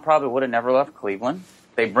 LeBron probably would have never left Cleveland.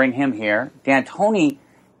 They bring him here. D'Antoni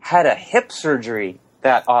had a hip surgery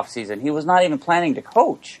that offseason. He was not even planning to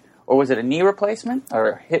coach. Or was it a knee replacement or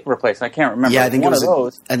a hip replacement? I can't remember. Yeah, I think one it was of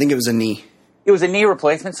those. I think it was a knee. It was a knee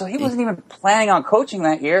replacement, so he wasn't even planning on coaching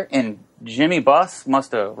that year. And Jimmy Buss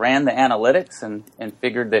must have ran the analytics and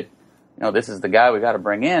figured that, this is the guy we got to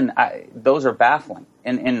bring in. Those are baffling,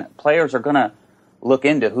 and players are going to look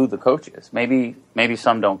into who the coach is. Maybe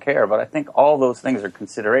some don't care, but I think all those things are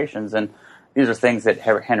considerations, and these are things that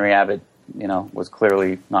Henry Abbott, was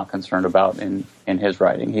clearly not concerned about in his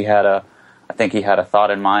writing. I think he had a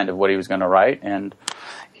thought in mind of what he was going to write, and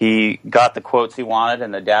he got the quotes he wanted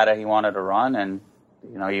and the data he wanted to run, and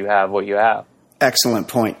you have what you have. Excellent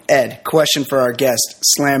point. Ed, question for our guest,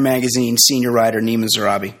 Slam Magazine senior writer Nima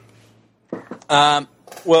Zarabi.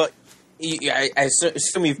 Well, I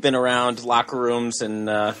assume you've been around locker rooms and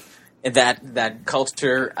that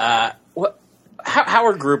culture. How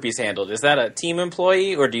are groupies handled? Is that a team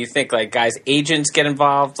employee, or do you think like guys' agents get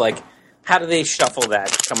involved? Like, how do they shuffle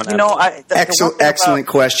that coming out? Excellent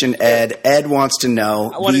question, Ed. Ed wants to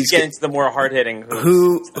know. I want to get into the more hard hitting.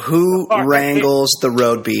 Who wrangles the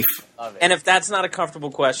road beef? And if that's not a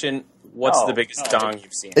comfortable question, what's the biggest dong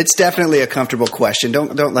you've seen? It's definitely a comfortable question.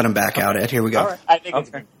 Don't let him back out, Ed. Here we go. All right. I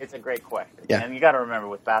think it's a great question. Yeah. And you got to remember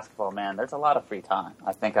with basketball, man, there's a lot of free time.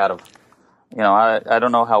 I think out of, I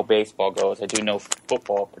don't know how baseball goes. I do know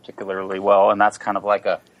football particularly well, and that's kind of like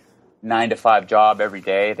a 9-to-5 job every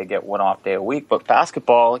day. They get one off day a week. But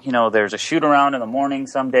basketball, there's a shoot around in the morning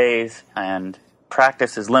some days, and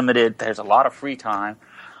practice is limited. There's a lot of free time.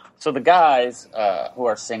 So the guys who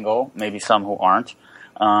are single, maybe some who aren't,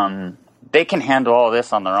 they can handle all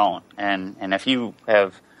this on their own. And if you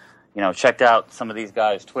have, checked out some of these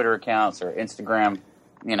guys' Twitter accounts or Instagram,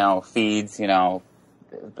 feeds,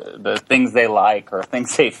 the things they like or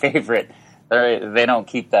things they favorite, they don't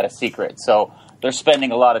keep that a secret. So they're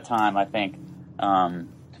spending a lot of time, I think,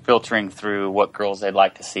 filtering through what girls they'd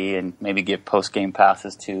like to see and maybe give post-game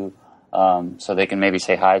passes to so they can maybe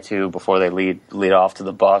say hi to before they lead off to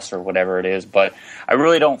the bus or whatever it is. But I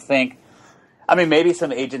really don't think. I mean, maybe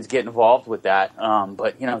some agents get involved with that,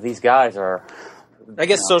 but these guys are. I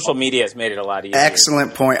guess social media has made it a lot easier.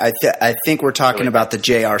 Excellent point. I think we're talking about the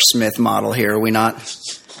J.R. Smith model here. Are we not?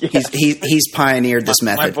 Yeah. He's pioneered this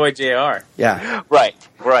method. My boy J.R. Yeah. Right.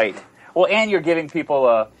 Well, and you're giving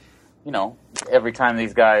people every time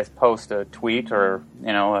these guys post a tweet or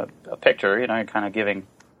a picture, you're kind of giving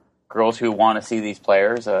girls who want to see these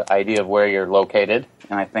players an idea of where you're located,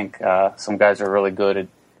 and I think some guys are really good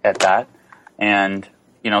at that. And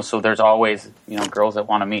so there's always girls that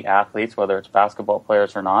want to meet athletes, whether it's basketball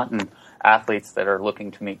players or not, and athletes that are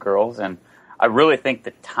looking to meet girls. And I really think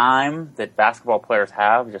the time that basketball players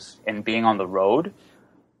have just in being on the road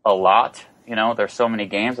a lot. There's so many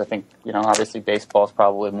games. I think obviously baseball is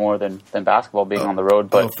probably more than basketball being on the road.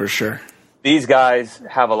 But for sure. These guys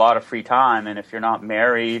have a lot of free time, and if you're not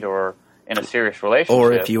married or in a serious relationship,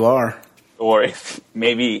 or if you are, or if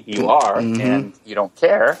maybe you are and you don't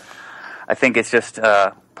care, I think it's just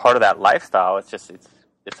part of that lifestyle. It's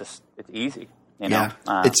easy. Yeah,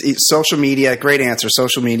 it's social media. Great answer.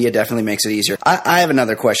 Social media definitely makes it easier. I have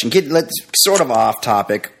another question. Let's sort of off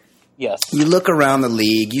topic. Yes. You look around the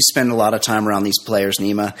league. You spend a lot of time around these players,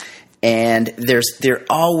 Nima, and there's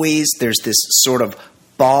this sort of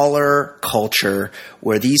baller culture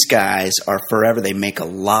where these guys are forever. They make a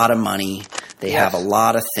lot of money. They have a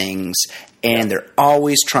lot of things, and they're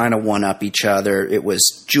always trying to one-up each other. It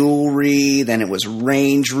was jewelry, then it was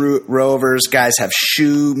Range Rovers. Guys have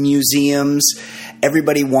shoe museums.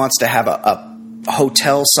 Everybody wants to have a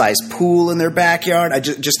hotel-sized pool in their backyard.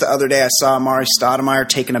 Just the other day I saw Amari Stoudemire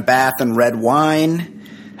taking a bath in red wine.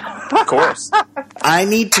 Of course. I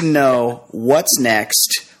need to know what's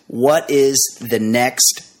next. What is the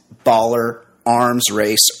next baller arms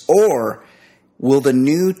race? Or will the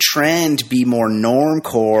new trend be more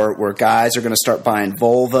normcore where guys are going to start buying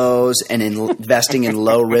Volvos and investing in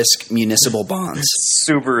low-risk municipal bonds?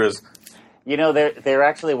 Subarus. There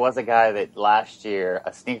actually was a guy that last year,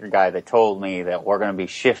 a sneaker guy, that told me that we're going to be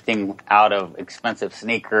shifting out of expensive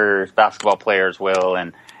sneakers, basketball players will,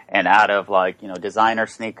 and out of designer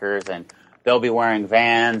sneakers, and they'll be wearing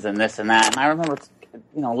Vans and this and that. And I remember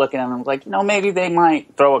looking at them like, maybe they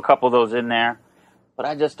might throw a couple of those in there, but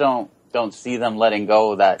I just don't see them letting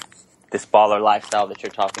go of this baller lifestyle that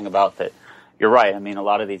you're talking about. That you're right. I mean, a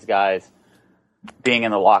lot of these guys being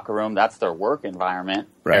in the locker room, that's their work environment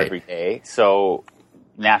every day. So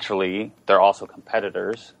naturally, they're also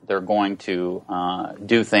competitors. They're going to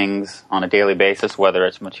do things on a daily basis, whether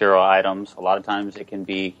it's material items. A lot of times it can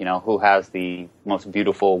be, who has the most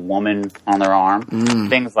beautiful woman on their arm,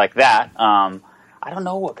 things like that. I don't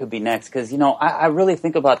know what could be next because, I really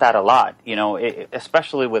think about that a lot,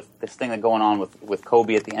 especially with this thing that's going on with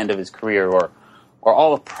Kobe at the end of his career or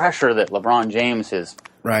all the pressure that LeBron James has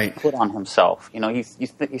put on himself. You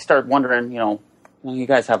start wondering, you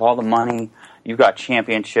guys have all the money, you've got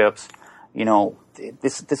championships,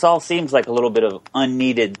 this all seems like a little bit of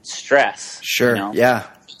unneeded stress. Sure, yeah.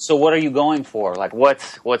 So what are you going for? Like,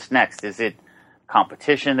 what's next? Is it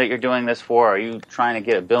competition that you're doing this for? Are you trying to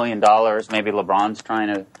get $1 billion? Maybe LeBron's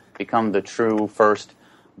trying to become the true first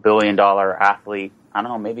 $1 billion athlete. I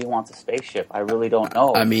don't know. Maybe he wants a spaceship. I really don't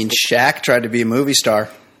know. I mean, Shaq tried to be a movie star.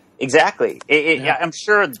 Exactly. I'm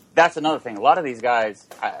sure that's another thing. A lot of these guys,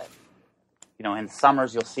 in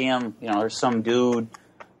summers you'll see them. There's some dude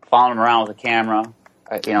following them around with a camera.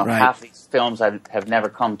 Half these films have never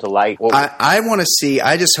come to light. I want to see.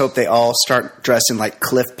 I just hope they all start dressing like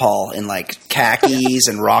Cliff Paul in khakis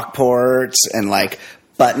and Rockports and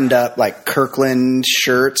buttoned up Kirkland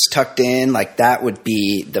shirts tucked in. That would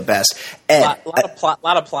be the best. Ed, a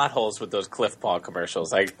lot of plot holes with those Cliff Paul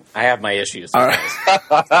commercials. I have my issues. All right.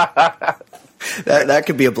 that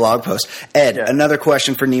could be a blog post. Ed, another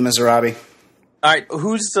question for Nima Zarabi. All right,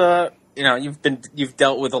 who's you've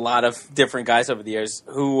dealt with a lot of different guys over the years.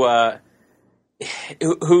 Who's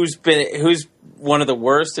one of the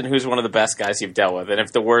worst and who's one of the best guys you've dealt with? And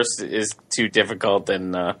if the worst is too difficult,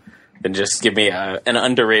 then just give me an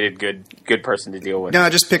underrated good person to deal with. No,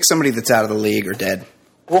 just pick somebody that's out of the league or dead.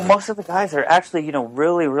 Well, most of the guys are actually,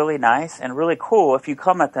 really, really nice and really cool if you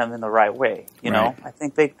come at them in the right way. I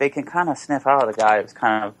think they can kind of sniff out a guy who's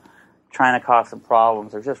kind of trying to cause some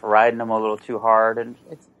problems or just riding them a little too hard. And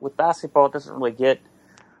with basketball, it doesn't really get,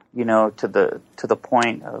 to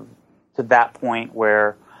that point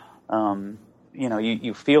where,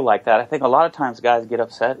 you feel like that. I think a lot of times guys get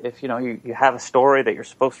upset if, you have a story that you're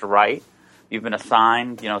supposed to write. You've been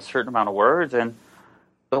assigned, a certain amount of words. And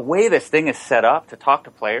the way this thing is set up to talk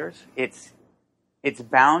to players, it's it's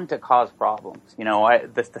bound to cause problems. You know,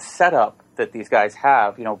 the setup that these guys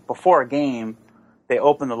have, you know, before a game, they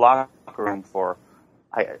open the locker room for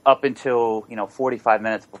up until, you know, 45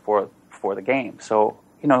 minutes before the game. So,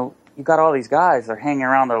 you know, you got all these guys, they're hanging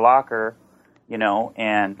around their locker, you know,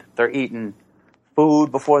 and they're eating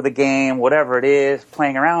food before the game, whatever it is,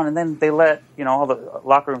 playing around, and then they let, you know, all the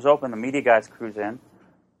locker rooms open, the media guys cruise in.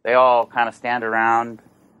 They all kind of stand around,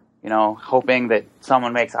 you know, hoping that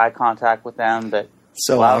someone makes eye contact with them, that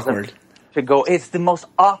So allows awkward. them to go. It's the most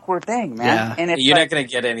awkward thing, man. Yeah. And it's You're like, not going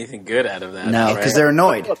to get anything good out of that. No, right? because they're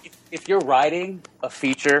annoyed. look, if you're writing a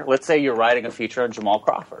feature, let's say you're writing a feature on Jamal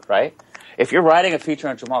Crawford, right? If you're writing a feature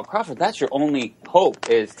on Jamal Crawford, that's your only hope,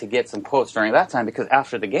 is to get some quotes during that time, because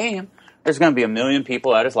after the game, there's going to be a million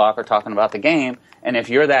people at his locker talking about the game. And if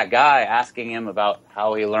you're that guy asking him about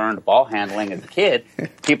how he learned ball handling as a kid,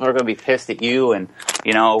 people are going to be pissed at you and,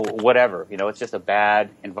 you know, whatever. You know, it's just a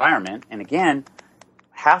bad environment. And again,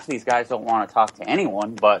 half these guys don't want to talk to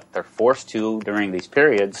anyone, but they're forced to during these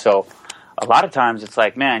periods. So a lot of times it's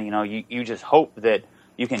like, man, you know, you just hope that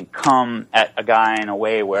you can come at a guy in a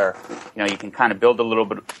way where, you know, you can kind of build a little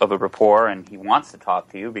bit of a rapport and he wants to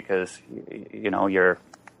talk to you because, you know, you're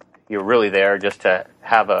really there just to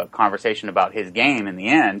have a conversation about his game in the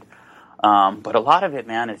end. But a lot of it,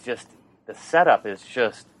 man, is just the setup is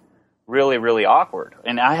just really, really awkward.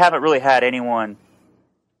 And I haven't really had anyone,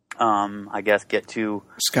 I guess, get too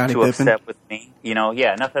upset with me. You know,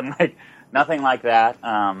 yeah, nothing like that.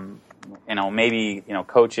 You know, maybe, you know,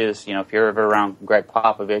 coaches, you know, if you're ever around Greg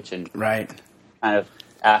Popovich and Right. kind of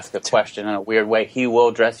ask a question in a weird way, he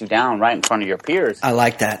will dress you down right in front of your peers. I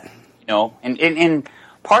like that. You know, and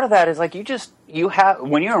part of that is like you have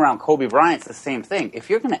when you're around Kobe Bryant, it's the same thing. If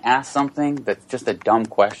you're going to ask something that's just a dumb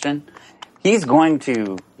question, he's going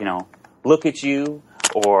to, you know, look at you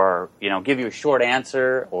or, you know, give you a short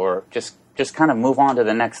answer or just kind of move on to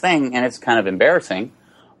the next thing, and it's kind of embarrassing.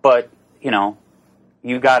 But, you know,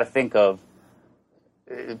 you got to think of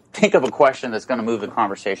a question that's going to move the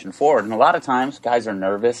conversation forward. And a lot of times guys are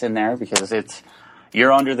nervous in there because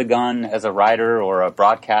you're under the gun as a writer or a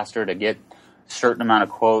broadcaster to get a certain amount of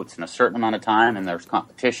quotes in a certain amount of time, and there's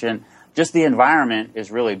competition. Just the environment is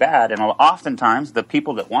really bad. And oftentimes the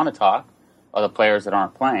people that want to talk are the players that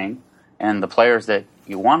aren't playing, and the players that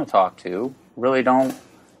you want to talk to really don't.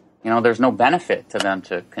 You know, there's no benefit to them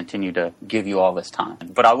to continue to give you all this time.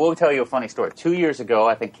 But I will tell you a funny story. 2 years ago,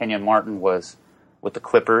 I think Kenyon Martin was with the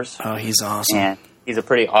Clippers. Oh, he's awesome. And he's a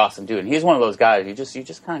pretty awesome dude. And he's one of those guys you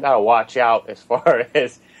just kind of got to watch out as far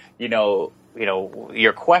as, you know,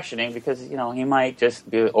 you're questioning because, you know, he might just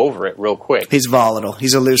be over it real quick. He's volatile.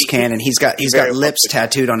 He's a loose cannon. He's got lips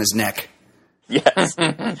tattooed on his neck. Yes.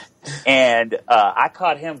 And I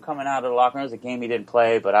caught him coming out of the locker room. It was a game he didn't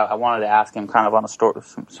play, but I wanted to ask him kind of on a story,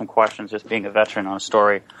 some questions, just being a veteran on a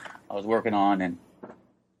story I was working on, and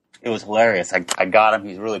it was hilarious. I got him.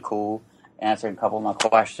 He's really cool, answering a couple of my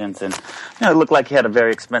questions, and, you know, it looked like he had a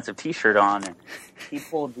very expensive T-shirt on, and he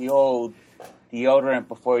pulled the old deodorant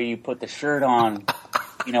before you put the shirt on.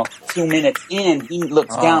 You know, 2 minutes in, he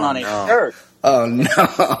looks down on his shirt. Oh,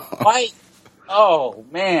 no. Right? Oh,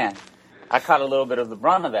 man. I caught a little bit of the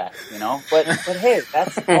brunt of that, you know. But hey,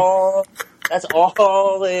 that's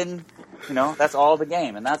all in, you know, that's all the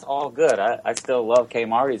game, and that's all good. I still love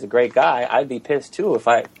Kmart. He's a great guy. I'd be pissed, too, if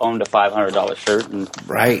I owned a $500 shirt and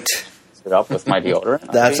Right. stood up with my deodorant.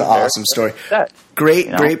 That's an awesome story.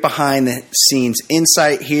 Great behind-the-scenes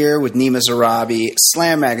insight here with Nima Zarabi,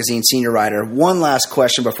 Slam Magazine senior writer. One last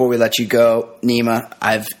question before we let you go, Nima.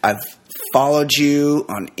 I've followed you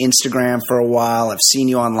on Instagram for a while. I've seen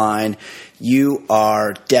you online. You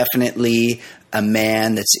are definitely a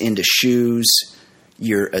man that's into shoes.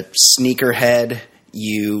 You're a sneakerhead.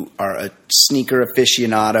 You are a sneaker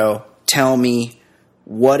aficionado. Tell me,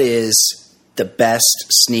 what is the best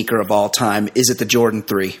sneaker of all time? Is it the Jordan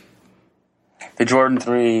 3? The Jordan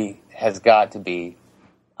 3 has got to be,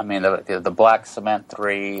 I mean, the black cement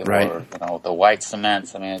 3 Right. or, you know, the white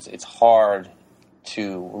cements. I mean, it's hard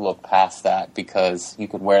to look past that because you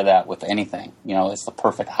could wear that with anything. You know, it's the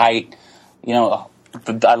perfect height. You know,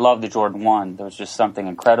 I love the Jordan 1. There's just something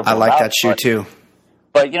incredible I like about that shoe, too.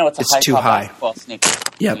 But, you know, it's too high-top high. basketball sneaker.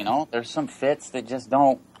 Yep. You know, there's some fits that just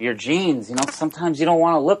don't, your jeans, you know, sometimes you don't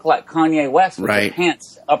want to look like Kanye West with Right. your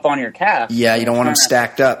pants up on your calf. Yeah, you don't want them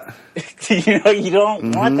stacked up. You know, you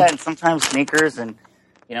don't want that. And sometimes sneakers and,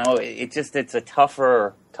 you know, it's a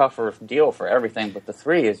tougher deal for everything. But the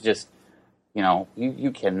 3 is just,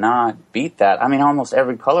 you cannot beat that. I mean, almost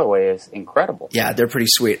every colorway is incredible. Yeah, they're pretty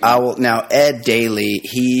sweet. Now Ed Daly,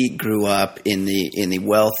 he grew up in the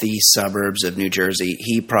wealthy suburbs of New Jersey.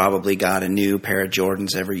 He probably got a new pair of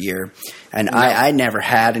Jordans every year. And I never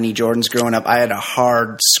had any Jordans growing up. I had a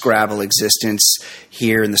hard scrabble existence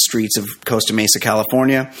here in the streets of Costa Mesa,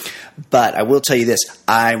 California. But I will tell you this.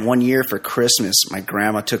 One year for Christmas, my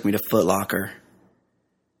grandma took me to Foot Locker.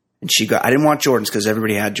 And I didn't want Jordans because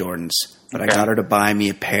everybody had Jordans. But I got her to buy me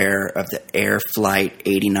a pair of the Air Flight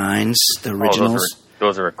 89s, the originals.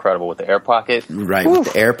 Those are incredible with the air pocket. Right,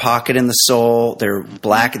 with the air pocket in the sole. They're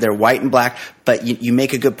black. They're white and black. But you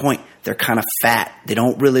make a good point. They're kind of fat. They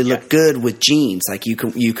don't really look good with jeans. Like you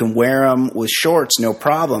can wear them with shorts, no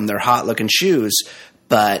problem. They're hot looking shoes.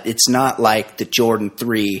 But it's not like the Jordan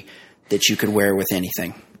 3 that you could wear with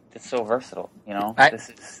anything. It's so versatile,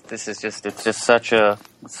 This is just such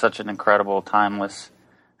an incredible, timeless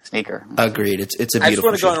sneaker. Agreed. It's a beautiful. I just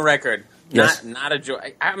want to shoe. go on record. Yes. Not a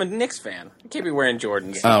Jordan. I'm a Knicks fan. I can't be wearing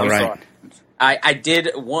Jordans. Oh, right. I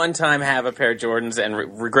did one time have a pair of Jordans and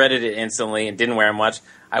regretted it instantly and didn't wear them much.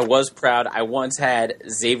 I was proud. I once had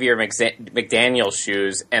Xavier McDaniel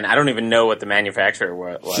shoes, and I don't even know what the manufacturer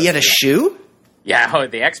was. He had a shoe? Yeah,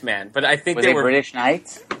 the X-Man. But I think were they British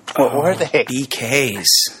Knights? What were they?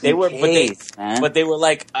 BKs. They were, BKs, but they were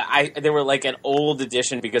like they were like an old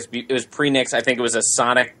edition because it was pre-Knicks. I think it was a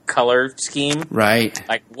Sonic color scheme, Right.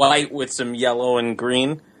 like white with some yellow and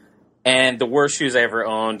green. And the worst shoes I ever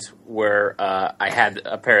owned were I had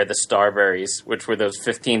a pair of the Starberries, which were those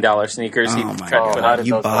 $15 sneakers. Oh, He my tried to put God. out.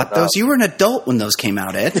 You bought those? You were an adult when those came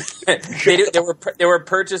out, Ed. They were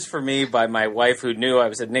purchased for me by my wife, who knew I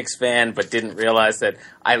was a Knicks fan, but didn't realize that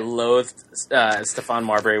I loathed Stephon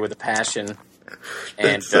Marbury with a passion.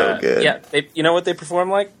 And so good. yeah, you know what they perform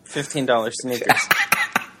like? $15 sneakers.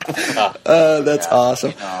 That's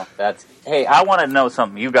awesome. Hey, I want to know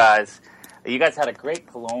something. You guys had a great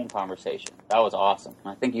cologne conversation. That was awesome.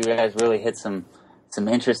 I think you guys really hit some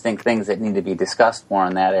interesting things that need to be discussed more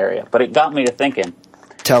in that area. But it got me to thinking.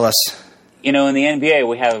 Tell us. In the NBA,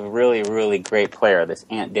 we have a really, really great player, this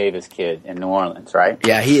Ant Davis kid in New Orleans, right?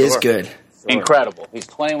 Yeah, he is good. Incredible. He's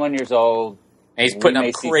 21 years old. And he's putting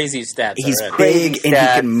up crazy stats. He's already. big and he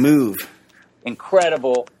can move.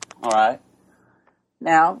 Incredible. All right.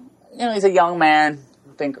 Now, he's a young man.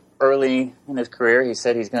 I think early in his career, he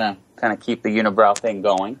said he's going to kind of keep the unibrow thing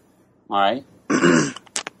going. All right.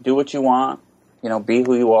 Do what you want. Be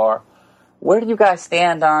who you are. Where do you guys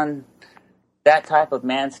stand on that type of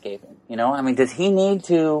manscaping? I mean, does he need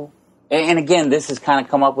to? And again, this has kind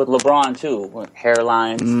of come up with LeBron too, with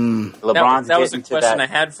hairlines. LeBron's that was the getting to question that.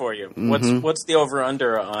 I had for you. What's the over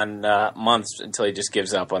under on months until he just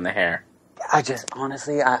gives up on the hair? I just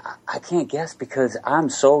honestly, I can't guess because I'm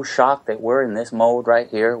so shocked that we're in this mode right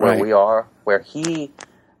here where we are, where he.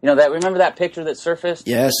 Remember that picture that surfaced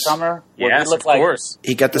this summer? Where Yes, he looked of course.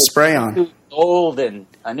 He got the spray on. Old and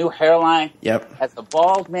a new hairline. Yep. As a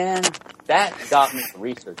bald man, that got me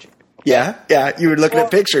researching. Yeah. You were looking at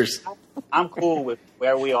pictures. I'm cool with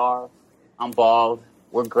where we are. I'm bald.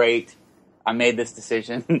 We're great. I made this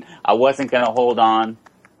decision. I wasn't going to hold on.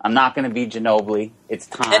 I'm not going to be Ginobili. It's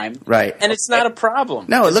time. Right. And it's not a problem.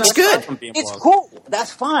 No, it looks good. It's cool.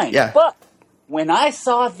 That's fine. Yeah. But when I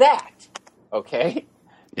saw that,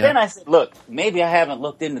 then I said, look, maybe I haven't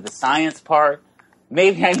looked into the science part.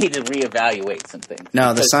 Maybe I need to reevaluate some things.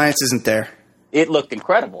 No, the science isn't there. It looked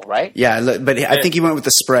incredible, right? Yeah, but I think he went with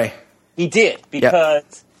the spray. He did,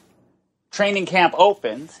 because training camp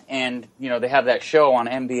opens, and, they have that show on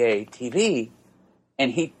NBA TV,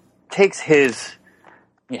 and he takes his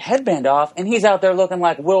headband off, and he's out there looking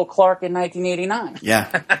like Will Clark in 1989.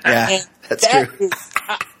 Yeah, that's true.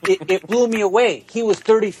 It blew me away. He was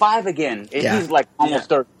 35 again. He's like almost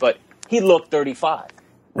 30, but he looked 35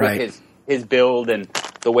 with his build and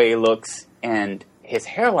the way he looks and his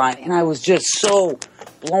hairline. And I was just so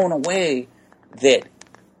blown away that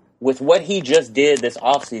with what he just did this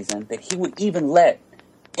offseason, that he would even let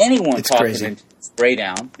anyone talk him into spray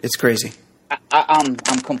down. It's crazy. I'm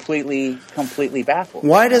completely baffled.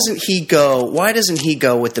 Why doesn't he go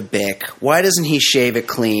with the Bic? Why doesn't he shave it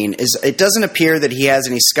clean? It doesn't appear that he has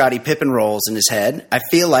any Scottie Pippen rolls in his head. I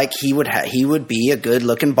feel like he would be a good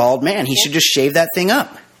looking bald man. He should just shave that thing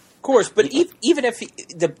up. Of course, but even if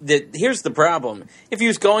here's the problem: if he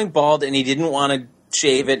was going bald and he didn't want to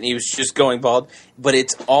shave it and he was just going bald, but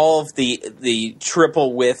it's all of the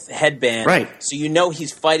triple width headband, right? So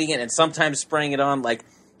he's fighting it and sometimes spraying it on like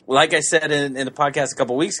I said in the podcast a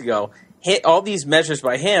couple weeks ago, all these measures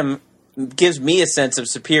by him gives me a sense of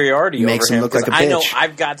superiority Makes over him. him look like a bitch. I know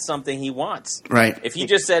I've got something he wants. Right. If he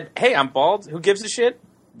just said, hey, I'm bald, who gives a shit?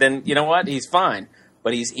 then you know what? He's fine.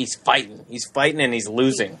 But he's fighting. He's fighting and he's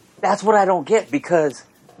losing. That's what I don't get, because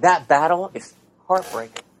that battle is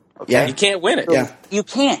heartbreaking. Okay? Yeah. You can't win it. Yeah. You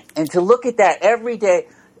can't. And to look at that every day,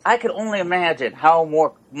 I could only imagine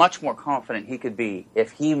how much more confident he could be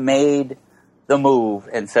if he made the move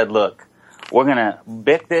and said, look, we're going to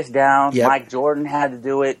bick this down. Yep. Mike Jordan had to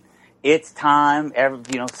do it. It's time.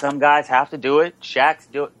 Some guys have to do it. Shaq's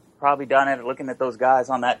probably done it, looking at those guys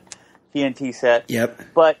on that TNT set. Yep.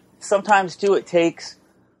 But sometimes, too, it takes,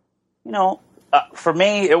 for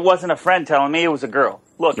me, it wasn't a friend telling me, it was a girl.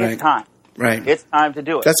 Look, Right. it's time. Right. It's time to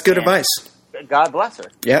do it. That's good And advice. God bless her.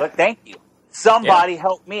 Yep. But thank you. Somebody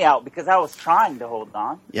helped me out, because I was trying to hold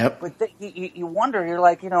on. Yep. But you wonder, you're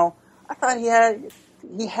like, I thought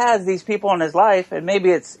he has these people in his life, and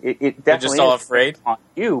maybe it They're definitely just all is afraid. on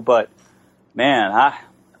you, but man,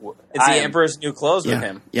 It's the Emperor's New Clothes with Yeah.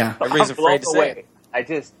 him. Yeah. Everybody's I'm afraid to blown say away.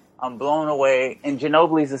 it. I'm blown away. And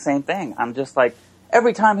Ginobili's the same thing. I'm just like,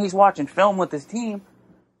 every time he's watching film with his team,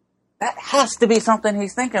 that has to be something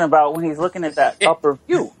he's thinking about when he's looking at that upper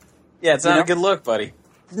view. Yeah, it's You not know? a good look, buddy.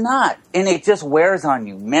 It's not. And it just wears on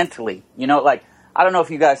you mentally. Like, I don't know if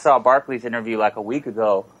you guys saw Barkley's interview like a week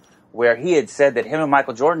ago, where he had said that him and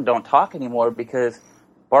Michael Jordan don't talk anymore because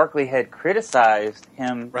Barkley had criticized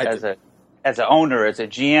him as an owner, as a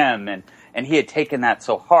GM, and he had taken that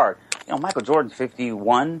so hard. Michael Jordan's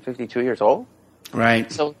 51, 52 years old.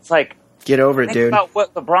 Right. So it's like, Get over it, think dude. about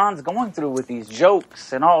what LeBron's going through with these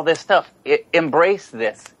jokes and all this stuff. Embrace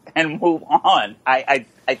this and move on. I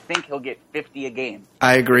think he'll get 50 a game.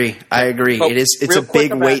 I agree. But It's real a quick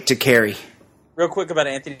big about- weight to carry. Real quick about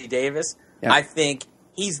Anthony Davis, Yeah. I think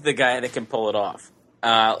he's the guy that can pull it off.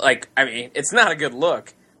 It's not a good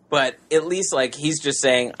look, but at least he's just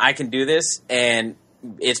saying, I can do this, and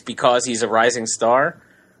it's because he's a rising star.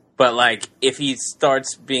 But if he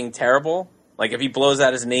starts being terrible, if he blows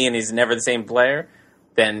out his knee and he's never the same player,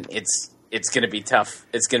 then it's going to be tough.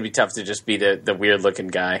 It's going to be tough to just be the weird looking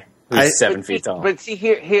guy who's 7 feet tall. But see,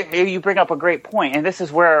 here you bring up a great point, and this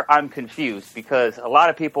is where I'm confused, because a lot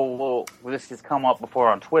of people this has come up before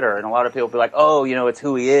on Twitter, and a lot of people will be like, oh, it's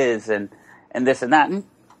who he is, and this and that. And,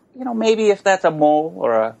 maybe if that's a mole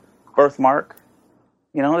or a birthmark,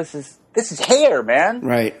 this is hair, man.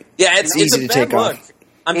 Right. Yeah, it's easy a to bad take off. look.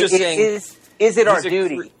 I'm just saying. Is it our He's a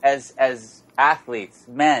duty as athletes,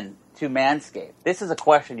 men, to manscape? This is a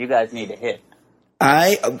question you guys need to hit.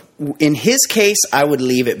 In his case, I would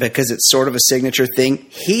leave it because it's sort of a signature thing.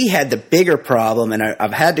 He had the bigger problem, and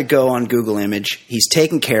I've had to go on Google Image. He's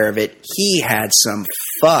taken care of it. He had some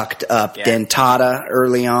fucked up dentata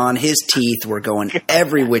early on. His teeth were going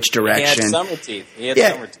every which He direction. had summer teeth.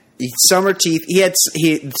 Summer teeth.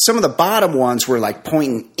 He some of the bottom ones were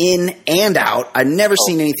pointing in and out. I've never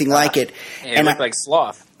seen anything like it. Yeah, it looked like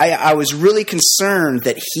sloth. I was really concerned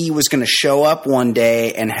that he was going to show up one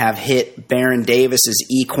day and have hit Baron Davis's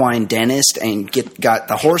equine dentist and got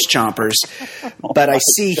the horse chompers. But I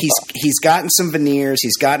see he's gotten some veneers.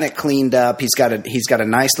 He's gotten it cleaned up. He's got a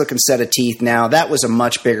nice looking set of teeth now. That was a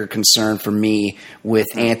much bigger concern for me with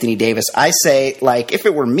Anthony Davis. I say, if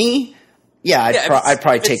it were me, I'd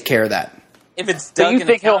probably take care of that. If it's So Doug you in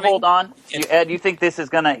think he'll accounting, hold on? Ed, you think he's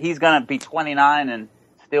gonna be 29 and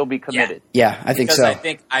still be committed? Yeah, I think because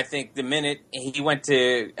so. I think the minute he went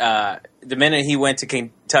to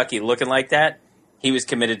Kentucky looking like that, he was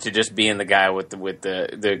committed to just being the guy with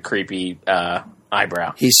the creepy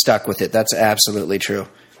eyebrow. He's stuck with it. That's absolutely true.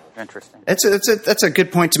 Interesting. That's a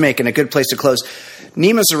good point to make and a good place to close.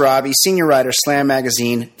 Nima Zarabi, senior writer, Slam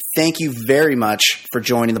Magazine. Thank you very much for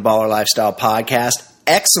joining the Baller Lifestyle podcast.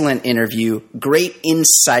 Excellent interview, great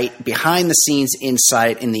insight, behind the scenes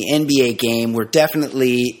insight in the NBA game. We're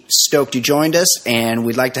definitely stoked you joined us, and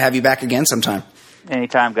we'd like to have you back again sometime.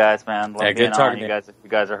 Anytime, guys, man. Love Yeah, being good talking on. to You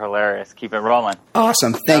guys are hilarious. Keep it rolling.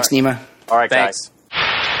 Awesome. Thanks, Nima. All right, Thanks. guys.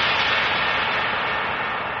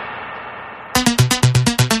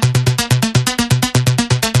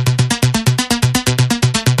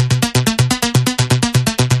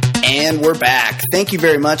 And we're back. Thank you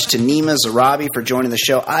very much to Nima Zarabi for joining the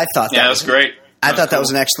show. I thought that was great. I thought that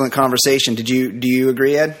was an excellent conversation. Do you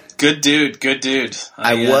agree, Ed? Good dude.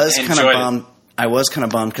 I was kind of enjoyed it. bummed. I was kind of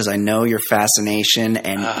bummed because I know your fascination,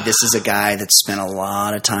 and this is a guy that spent a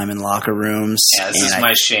lot of time in locker rooms. Yeah, this is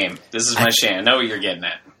my shame. This is my shame. I know what you're getting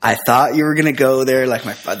at. I thought you were going to go there.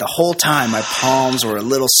 The whole time, my palms were a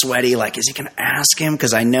little sweaty. Is he going to ask him?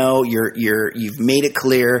 Because I know you've made it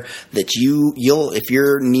clear that you'll if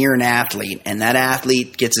you're near an athlete and that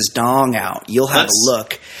athlete gets his dong out, you'll have a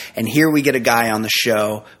look. And here we get a guy on the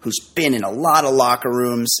show who's been in a lot of locker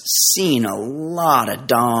rooms, seen a lot of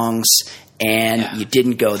dongs, and you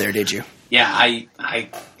didn't go there, did you? Yeah, I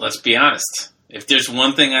let's be honest. If there's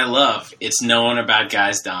one thing I love, it's knowing about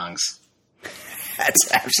guys' dongs.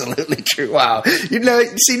 That's absolutely true. Wow.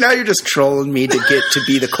 See, now you're just trolling me to get to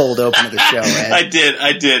be the cold open of the show, Ed.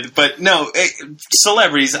 I did. But no,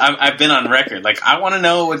 celebrities, I've been on record. Like, I want to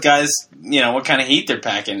know what guys, what kind of heat they're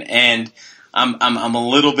packing. And I'm a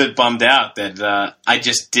little bit bummed out that I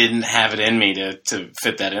just didn't have it in me to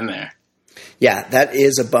fit that in there. Yeah, that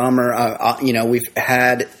is a bummer. We've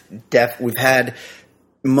had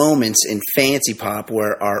moments in Fancy Pop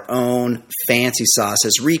where our own Fancy Sauce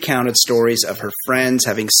has recounted stories of her friends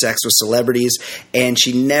having sex with celebrities, and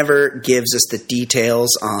she never gives us the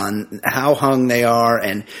details on how hung they are.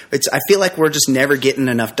 And I feel like we're just never getting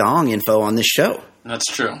enough dong info on this show. That's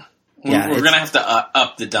true. Yeah, we're going to have to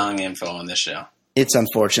up the dong info on this show. It's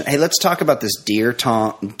unfortunate. Hey, let's talk about this deer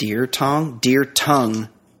tongue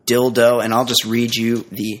dildo, and I'll just read you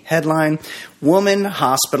the headline. Woman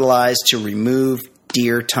hospitalized to remove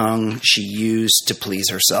deer tongue she used to please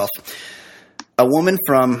herself. A woman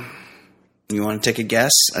from, you want to take a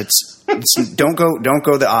guess? Don't go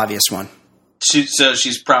the obvious one. So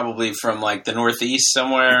she's probably from like the Northeast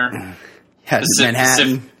somewhere.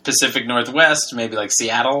 Manhattan. Pacific Northwest, maybe like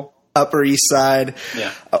Seattle. Upper East Side.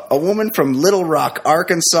 Yeah. A woman from Little Rock,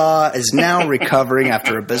 Arkansas is now recovering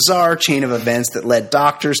after a bizarre chain of events that led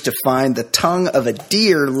doctors to find the tongue of a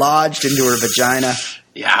deer lodged into her vagina.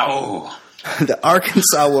 Yow. The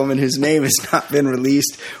Arkansas woman, whose name has not been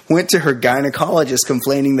released, went to her gynecologist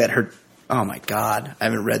complaining that her... Oh, my God. I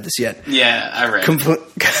haven't read this yet. Yeah, I read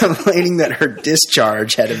complaining that her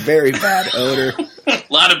discharge had a very bad odor. A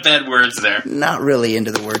lot of bad words there. Not really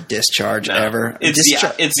into the word discharge ever.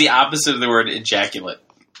 It's the opposite of the word ejaculate.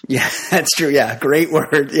 Yeah, that's true. Yeah, great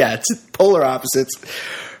word. Yeah, it's polar opposites.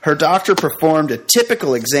 Her doctor performed a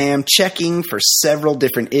typical exam, checking for several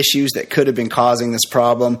different issues that could have been causing this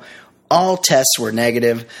problem. All tests were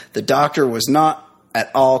negative. The doctor was not at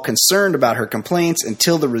all concerned about her complaints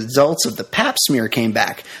until the results of the pap smear came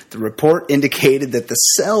back. The report indicated that the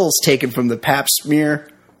cells taken from the pap smear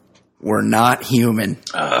were not human.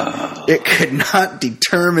 It could not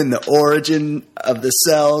determine the origin of the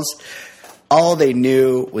cells. All they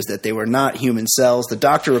knew was that they were not human cells. The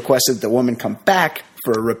doctor requested that the woman come back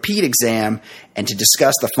for a repeat exam and to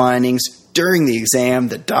discuss the findings. During the exam,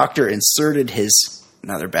 the doctor inserted his,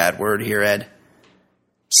 another bad word here, Ed,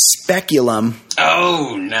 speculum.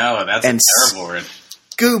 Oh, no, that's a terrible word.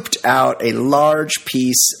 Scooped out a large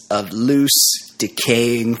piece of loose,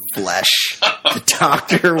 decaying flesh. The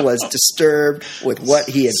doctor was disturbed with what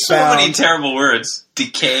he had found. So many terrible words.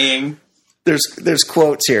 Decaying. There's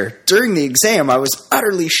quotes here. During the exam, I was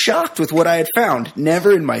utterly shocked with what I had found.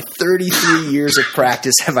 Never in my 33 years of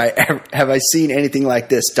practice have I seen anything like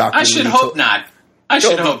this, Dr. I should hope not. I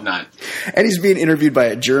should hope not. And he's being interviewed by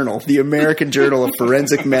a journal, the American Journal of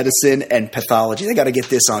Forensic Medicine and Pathology. They got to get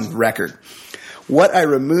this on record. What I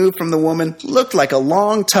removed from the woman looked like a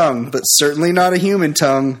long tongue, but certainly not a human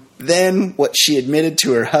tongue. Then what she admitted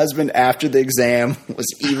to her husband after the exam was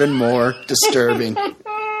even more disturbing.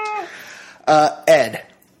 Ed,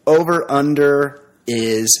 over-under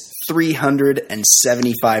is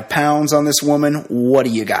 375 pounds on this woman. What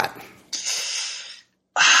do you got?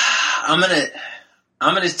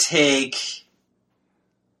 I'm gonna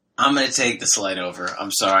take the slight over.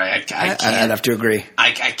 I'm sorry, I can't. I'd have to agree.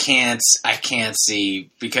 I can't see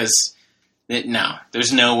because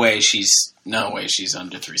there's no way she's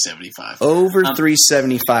under 375. Over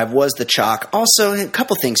 375 was the chalk. Also, a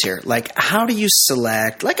couple things here. Like, how do you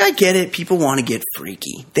select? Like, I get it. People want to get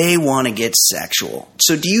freaky. They want to get sexual.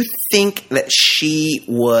 So do you think that she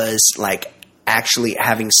was, like, actually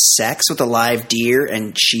having sex with a live deer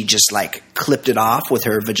and she just, like, clipped it off with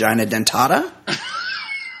her vagina dentata?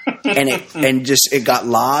 and it got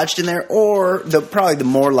lodged in there? Or probably the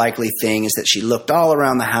more likely thing is that she looked all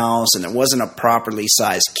around the house and there wasn't a properly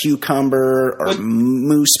sized cucumber or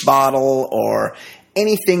moose bottle or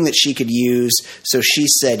anything that she could use. So she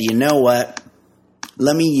said, you know what?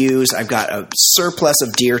 I've got a surplus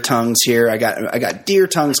of deer tongues here. I got deer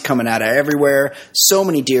tongues coming out of everywhere. So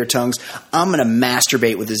many deer tongues. I'm going to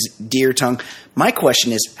masturbate with this deer tongue. My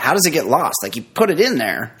question is, how does it get lost? Like, you put it in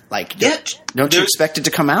there. Like, don't you expect it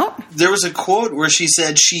to come out? There was a quote where she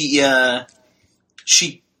said she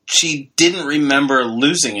didn't remember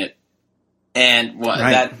losing it. And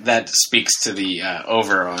that speaks to the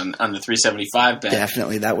over on the 375 bet.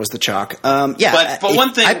 Definitely, that was the chalk. But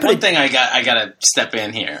one thing I gotta step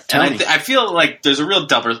in here, and I feel like there's a real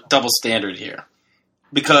double standard here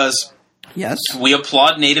because we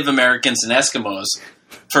applaud Native Americans and Eskimos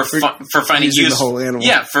for finding using the whole animal.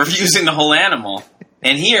 Yeah, for using the whole animal.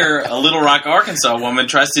 And here, a Little Rock, Arkansas woman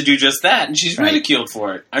tries to do just that, and she's Right. ridiculed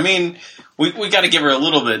for it. I mean, we got to give her a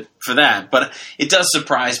little bit for that, but it does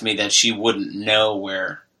surprise me that she wouldn't know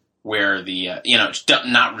where the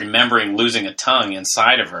not remembering losing a tongue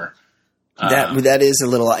inside of her. That is a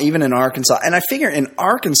little, even in Arkansas. And I figure in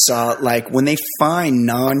Arkansas, like when they find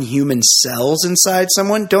non-human cells inside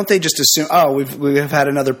someone, don't they just assume, oh, we've had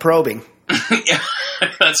another probing? Yeah,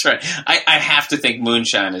 that's right. I have to think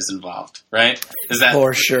moonshine is involved, right? Is that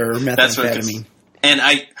For sure, that's what it is. methamphetamine. And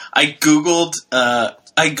I googled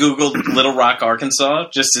Little Rock, Arkansas,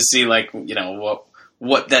 just to see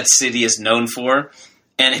what that city is known for,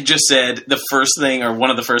 and it just said the first thing, or one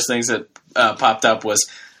of the first things that popped up was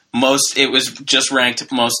it was just ranked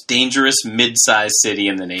most dangerous mid-sized city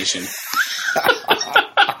in the nation.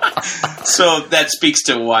 So that speaks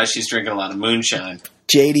to why she's drinking a lot of moonshine.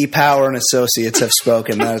 J.D. Power and Associates have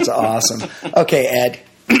spoken. That is awesome. Okay, Ed.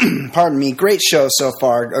 Pardon me. Great show so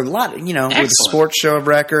far. A lot, with the sports show of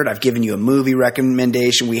record. I've given you a movie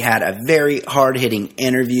recommendation. We had a very hard-hitting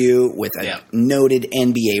interview with a noted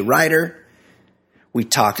NBA writer. We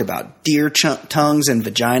talked about deer tongues and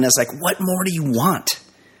vaginas. Like, what more do you want?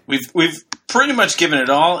 We've pretty much given it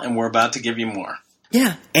all, and we're about to give you more.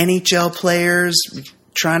 Yeah. NHL players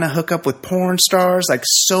trying to hook up with porn stars. Like,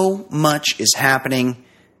 so much is happening.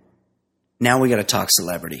 Now we got to talk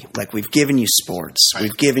celebrity. Like, we've given you sports. Right.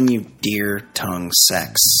 We've given you deer tongue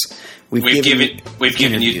sex. We've given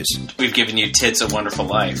you Tits of Wonderful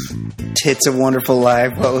Life. Tits of Wonderful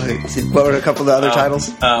Life. What were a couple of the other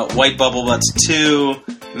titles? White Bubble Butts 2,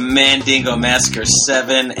 Mandingo Massacre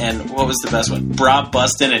 7, and what was the best one? Bra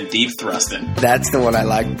Bustin' and Deep Thrustin'. That's the one I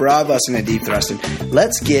like. Bra Bustin' and Deep Thrustin'.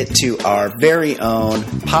 Let's get to our very own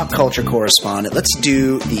pop culture correspondent. Let's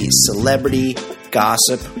do the celebrity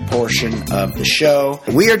gossip portion of the show.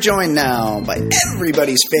 We are joined now by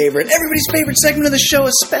everybody's favorite segment of the show,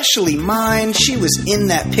 especially mine. She was in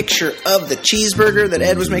that picture of the cheeseburger that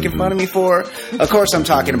Ed was making fun of me for. Of course, I'm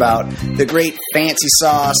talking about the great Fancy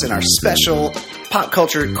Sauce and our special pop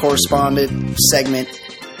culture correspondent segment,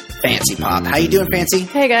 Fancy Pop. How you doing, Fancy?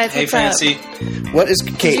 Hey guys, Hey, what's Fancy. up? What is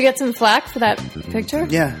Kate? Did you get some flack for that picture?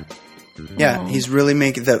 Yeah. He's really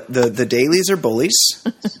making the dailies are bullies.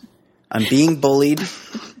 I'm being bullied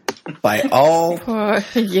by all Yeah.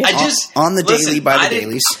 on the daily by the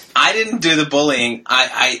dailies. I didn't do the bullying.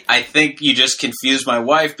 I think you just confused my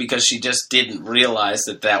wife because she just didn't realize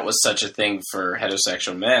that was such a thing for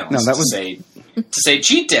heterosexual males. No, that was to say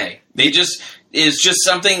cheat day. It's just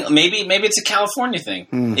something. Maybe it's a California thing.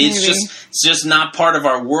 It's just not part of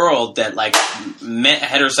our world that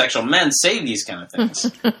heterosexual men say these kind of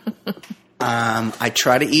things. I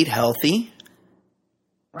try to eat healthy.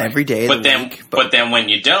 Right. Every day of the week. But then when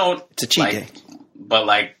you don't, it's a cheat day. But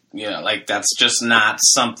that's just not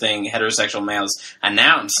something heterosexual males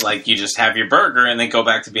announce. Like, you just have your burger and then go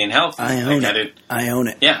back to being healthy. I own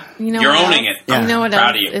it. Yeah. You're owning it. Yeah. You know what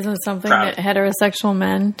Proud else of you. isn't something that heterosexual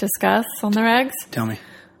men discuss on their eggs? Tell me.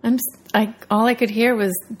 All I could hear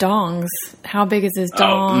was dongs. How big is his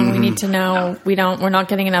dong? We need to know. We're not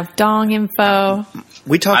getting enough dong info.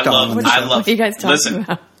 We talked dong. What are you guys talking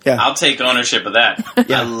about? Yeah. I'll take ownership of that.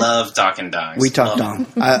 Yeah. I love talking dongs. We talk dong.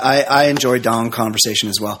 I enjoy dong conversation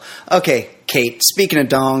as well. Okay, Kate, speaking of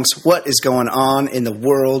dongs, what is going on in the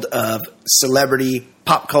world of celebrity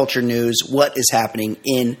pop culture news? What is happening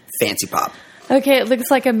in Fancy Pop? Okay, it looks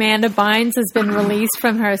like Amanda Bynes has been released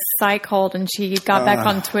from her psych hold, and she got back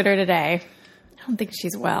on Twitter today. I don't think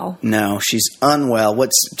she's well. No, she's unwell.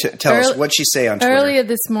 Tell us, what'd she say on Twitter? Earlier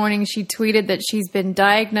this morning, she tweeted that she's been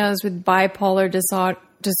diagnosed with bipolar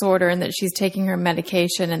disorder and that she's taking her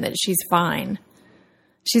medication and that she's fine.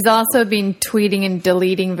 She's also been tweeting and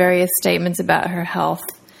deleting various statements about her health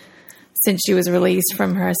since she was released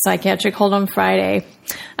from her psychiatric hold on Friday.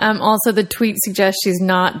 Also, the tweet suggests she's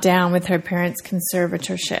not down with her parents'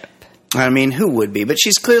 conservatorship. I mean, who would be? But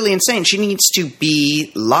she's clearly insane. She needs to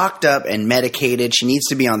be locked up and medicated. She needs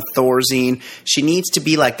to be on Thorazine. She needs to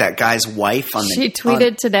be like that guy's wife on the... She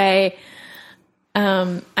tweeted today,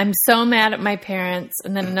 I'm so mad at my parents.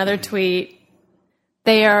 And then another tweet,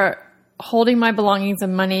 they are holding my belongings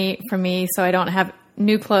and money from me so I don't have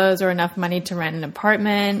new clothes or enough money to rent an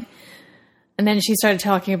apartment. And then she started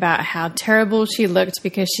talking about how terrible she looked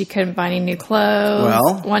because she couldn't buy any new clothes.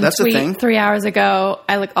 Well, one that's tweet a thing. 3 hours ago,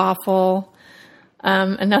 I look awful.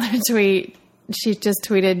 Another tweet, she just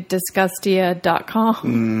tweeted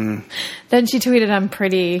disgustia.com. Then she tweeted I'm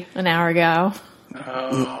pretty an hour ago.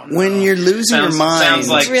 Oh, no. When you're losing your mind... Sounds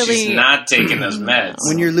like really, she's not taking those meds.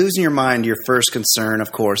 When you're losing your mind, your first concern,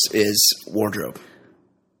 of course, is wardrobe.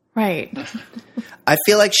 Right. I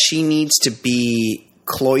feel like she needs to be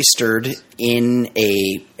cloistered in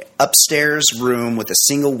a upstairs room with a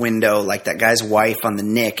single window, like that guy's wife on The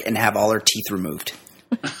Nick, and have all her teeth removed.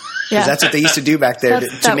 Because that's what they used to do back there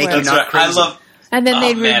to make you not crazy. And then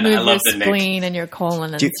they'd remove your The spleen and your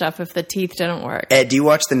colon and stuff if the teeth didn't work. Ed, do you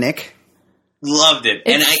watch The Nick? Loved it,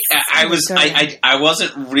 and I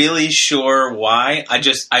wasn't really sure why.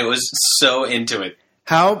 I was so into it.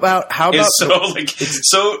 How about it's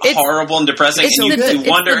so horrible and depressing, and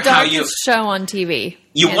you wonder how you show on TV.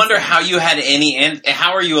 You wonder how you had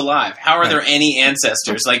how are you alive? How are there any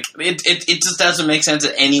ancestors? Like it just doesn't make sense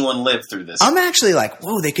that anyone lived through this. I'm actually like,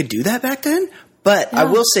 whoa, they could do that back then? But I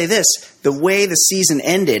will say this, the way the season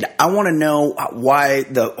ended, I want to know why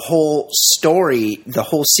the whole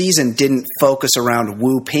season didn't focus around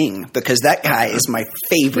Wu Ping, because that guy is my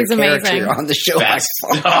favorite character on the show.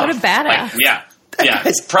 What a badass. Yeah,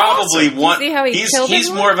 it's probably awesome. one. See how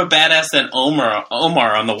he's more of a badass than Omar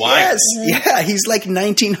on The Wire. Yes, yeah, he's like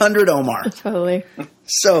 1900 Omar. Totally.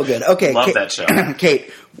 So good. Okay, love that show.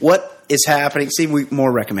 Kate, what is happening? See,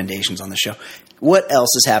 more recommendations on the show. What else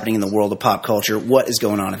is happening in the world of pop culture? What is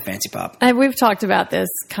going on in Fancy Pop? We've talked about this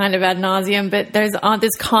kind of ad nauseum, but there's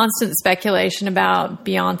this constant speculation about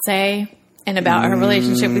Beyonce and about her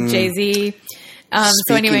relationship with Jay-Z.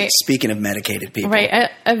 Speaking of medicated people. Right.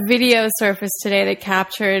 A video surfaced today that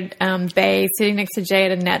captured Bey sitting next to Jay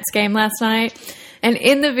at a Nets game last night. And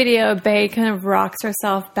in the video, Bey kind of rocks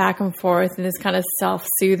herself back and forth in this kind of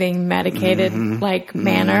self-soothing, medicated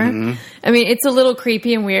manner. I mean, it's a little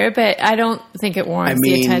creepy and weird, but I don't think it warrants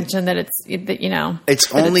the attention that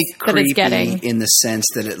it's only creepy in the sense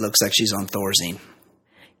that it looks like she's on Thorazine.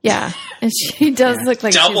 Yeah, and she does look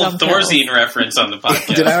like double she's on Thorazine reference on the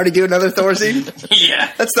podcast. Did I already do another Thorazine?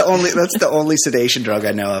 Yeah, that's the only sedation drug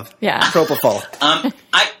I know of. Yeah, propofol.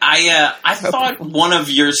 I thought one of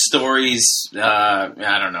your stories, I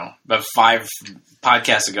don't know, about 5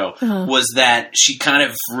 podcasts ago, was that she kind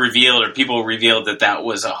of revealed, or people revealed, that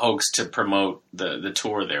was a hoax to promote the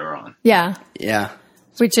tour they were on. Yeah,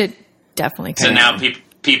 which it definitely. So now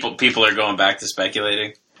people are going back to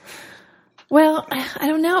speculating. Well, I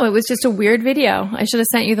don't know. It was just a weird video. I should have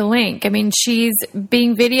sent you the link. I mean, she's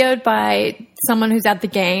being videoed by someone who's at the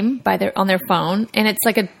game on their phone, and it's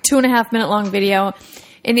like a 2.5 minute long video.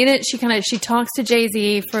 And in it, she talks to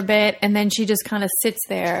Jay-Z for a bit, and then she just kind of sits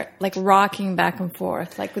there, like rocking back and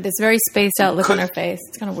forth, like with this very spaced out look on her face.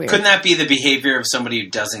 It's kind of weird. Couldn't that be the behavior of somebody who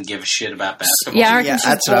doesn't give a shit about basketball? Yeah,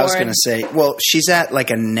 that's what I was going to say. Well, she's at like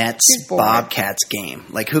a Nets Bobcats game.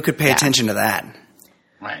 Like, who could pay attention to that?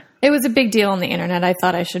 Right. It was a big deal on the internet. I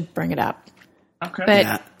thought I should bring it up. Okay.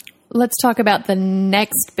 But let's talk about the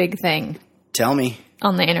next big thing. Tell me.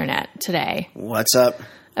 On the internet today. What's up?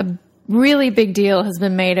 A really big deal has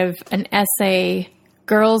been made of an essay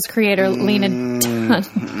girls creator Lena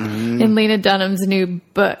Dunham in Lena Dunham's new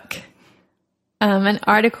book. An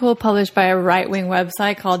article published by a right-wing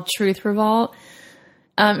website called Truth Revolt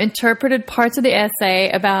interpreted parts of the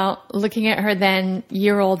essay about looking at her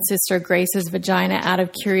then-year-old sister Grace's vagina out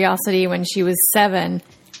of curiosity when she was 7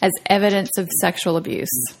 as evidence of sexual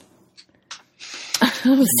abuse.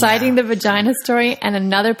 Citing the vagina story and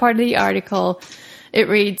another part of the article, it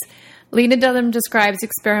reads, Lena Dunham describes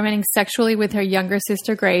experimenting sexually with her younger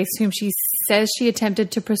sister Grace, whom she says she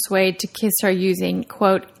attempted to persuade to kiss her using,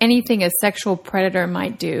 quote, anything a sexual predator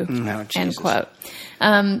might do, end quote.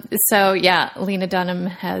 Lena Dunham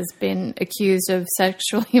has been accused of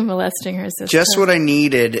sexually molesting her sister. Just what I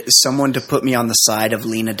needed, someone to put me on the side of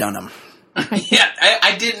Lena Dunham. Yeah,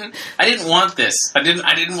 I didn't want this. I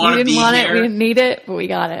didn't want to be here. We didn't need it, but we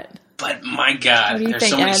got it. But my God, there's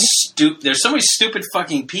so many stupid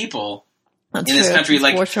fucking people in this country.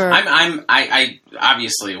 Like, for sure. I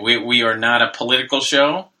obviously we are not a political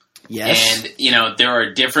show. Yes. And there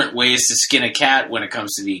are different ways to skin a cat when it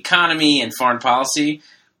comes to the economy and foreign policy.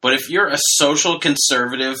 But if you're a social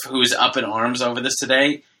conservative who is up in arms over this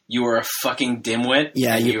today, you are a fucking dimwit.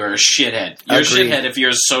 Yeah, you are a shithead. You're a shithead if you're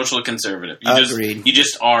a social conservative. You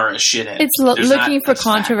just are a shithead. It's looking for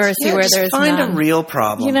controversy where there's find a real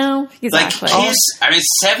problem. Exactly. Like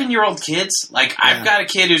 7-year-old kids. Like I've got a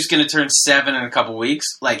kid who's going to turn 7 in a couple weeks.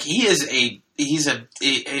 Like he's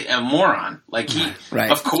a moron. Like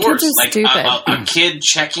of course, like a kid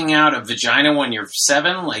checking out a vagina when you're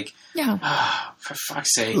 7. Like. Yeah. For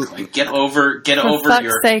fuck's sake, like get over your. For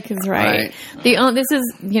fuck's sake is right. This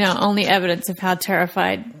is only evidence of how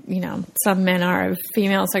terrified some men are of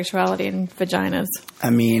female sexuality and vaginas. I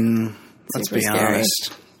mean, let's be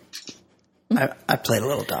honest. I played a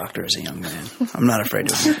little doctor as a young man. I'm not afraid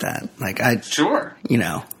to admit that. Like I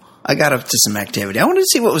got up to some activity. I wanted to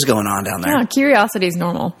see what was going on down there. Yeah, curiosity is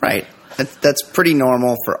normal. Right. That's pretty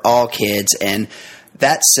normal for all kids, and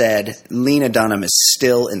That said, Lena Dunham is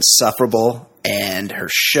still insufferable, and her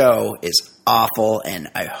show is awful, and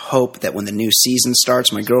I hope that when the new season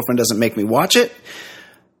starts, my girlfriend doesn't make me watch it.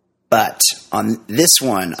 But on this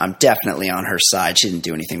one, I'm definitely on her side. She didn't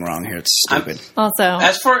do anything wrong here. It's stupid. Also,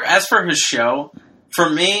 As for his show, for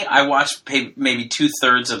me, I watched maybe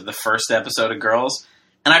 2/3 of the first episode of Girls,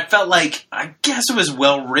 and I felt like, I guess it was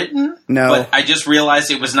well written. No. But I just realized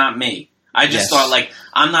it was not me. I just thought, like,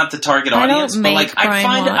 I'm not the target I audience. don't But, make like, I Brian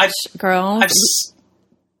find watch Girls.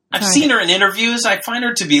 I've Sorry. seen her in interviews. I find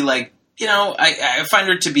her to be, like, you know, I find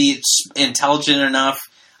her to be intelligent enough.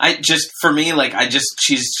 For me, like,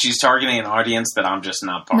 she's targeting an audience that I'm just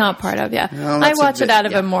not part of. Yeah. Well, I that's watch a it bit- out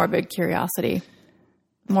of yeah. a morbid curiosity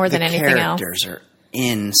more than The anything else. characters are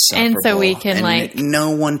insufferable. And so we can, and like-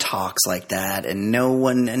 no one talks like that, and no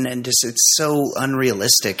one, and just, it's so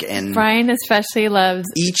unrealistic, and Brian especially loves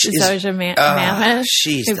each is, Zoja Mammoth,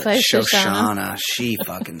 she's who the plays Shoshana. She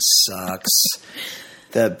fucking sucks.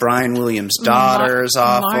 The Brian Williams' daughter is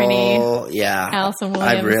awful. Marnie. Yeah. Allison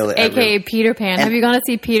Williams, I a.k.a. really- Peter Pan. and- Have you gone to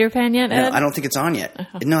see Peter Pan yet, No, Ed? I don't think it's on yet.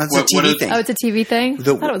 No, it's What- a what TV is- thing. Oh, it's a TV thing? I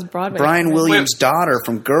thought it was Broadway. Brian Williams' daughter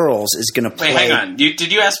from Girls is going to play. Wait, hang on.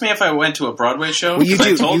 Did you ask me if I went to a Broadway show? Well, you 'Cause I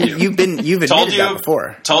do. told you. You've admitted that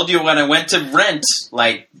before. Told you when I went to Rent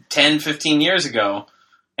like 10, 15 years ago,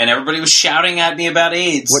 and everybody was shouting at me about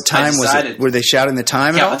AIDS. What time was it? Were they shouting the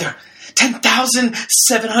time at Yeah, all? they're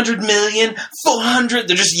 10,700,000,400.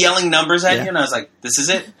 They're just yelling numbers at Yeah. you, and I was like, "This is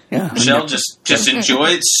it, Yeah. Michelle. Just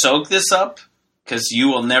enjoy it, soak this up, because you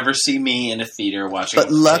will never see me in a theater watching But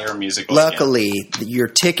a play or musical." again." luckily, your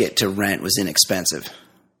ticket to Rent was inexpensive.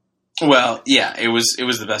 Well, yeah, it was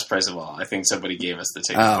the best price of all. I think somebody gave us the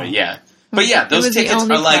ticket, Oh. but yeah, It those was the tickets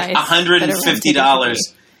only are like price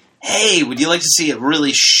 $150. Hey, would you like to see a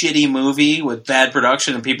really shitty movie with bad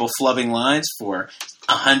production and people flubbing lines for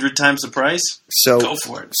 100 times the price? So Go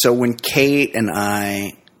for it. So when Kate and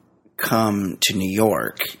I come to New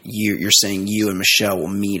York, you're saying you and Michelle will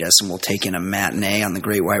meet us and we'll take in a matinee on the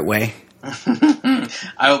Great White Way?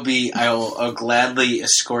 I'll gladly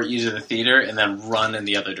escort you to the theater and then run in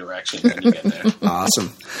the other direction when you get there.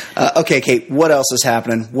 Awesome. Okay, Kate, what else is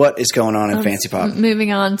happening? What is going on in Fancy Pop?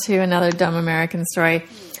 Moving on to another dumb American story.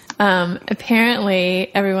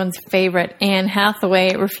 Apparently, everyone's favorite, Anne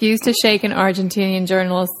Hathaway, refused to shake an Argentinian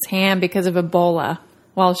journalist's hand because of Ebola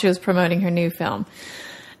while she was promoting her new film.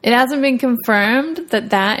 It hasn't been confirmed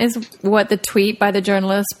that is what the tweet by the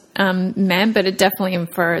journalist meant, but it definitely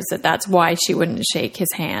infers that that's why she wouldn't shake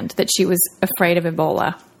his hand, that she was afraid of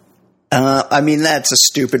Ebola. I mean, that's a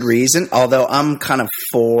stupid reason, although I'm kind of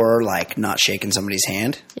for, like, not shaking somebody's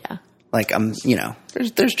hand. Yeah. Like,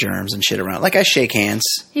 there's germs and shit around. Like, I shake hands.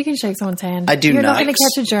 You can shake someone's hand. I do You're not not. going to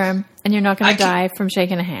catch a germ, and you're not going I to can- die from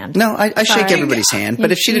shaking a hand. No, I shake Sorry. everybody's hand,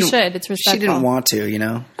 but if she You didn't, should. It's she respectful. didn't want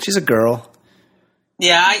to, she's a girl.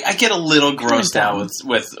 Yeah, I get a little grossed out dumb.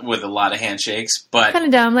 with a lot of handshakes, but Kind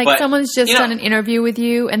of dumb. Like but, someone's just you know, done an interview with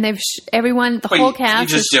you, and they've everyone, the But whole you cast,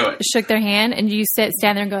 just do it. shook their hand, and you stand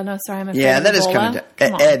there and go, "No, sorry, I'm afraid Yeah, of that is Ebola." kind of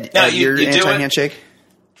Come on. Ed. No, Ed, you you're do it. anti-handshake.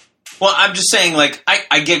 Well, I'm just saying, like,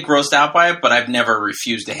 I get grossed out by it, but I've never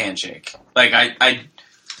refused a handshake. Like,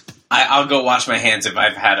 I'll go wash my hands if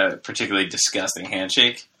I've had a particularly disgusting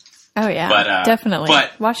handshake. Oh yeah, But, definitely.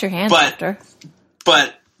 but- Wash your hands but- after.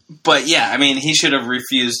 But yeah, I mean, he should have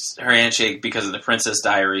refused her handshake because of the Princess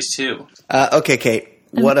Diaries too. Okay, Kate.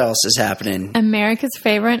 What else is happening? America's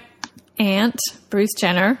favorite aunt, Bruce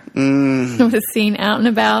Jenner, Mm. was seen out and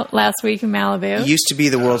about last week in Malibu. Used to be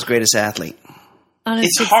the world's greatest athlete. on his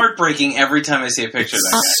It's heartbreaking every time I see a picture of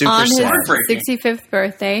that guy. Super on his sad. Heartbreaking. 65th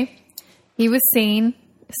birthday, he was seen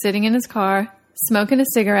sitting in his car, smoking a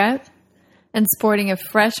cigarette, and sporting a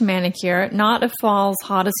fresh manicure, not a fall's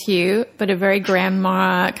hottest hue, but a very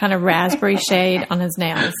grandma kind of raspberry shade on his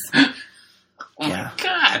nails. Oh Yeah. my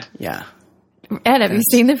god! Yeah. Ed, have you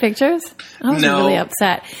seen the pictures? I was No. really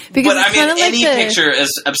upset because But it's I mean, kind of like any the. picture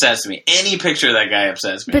upsets me. Any picture of that guy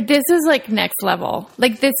upsets me. But this is like next level.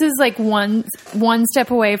 Like this is like one step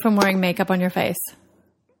away from wearing makeup on your face.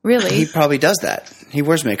 Really? He probably does that. He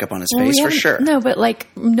wears makeup on his Well, face we for haven't- sure. No, but like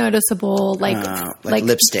noticeable, like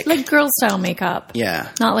lipstick. like girl style makeup. Yeah.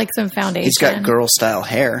 Not like some foundation. He's got girl style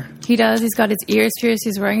hair. He does. He's got his ears pierced.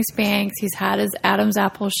 He's wearing Spanx. He's had his Adam's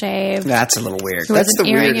apple shave. That's a little weird. He wears That's an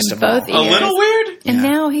the earring weirdest in of all. both a ears. little weird. And Yeah.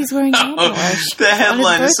 now he's wearing nail Oh, polish. the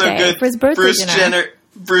headline is so birthday, good. for his birthday Bruce dinner. Jenner.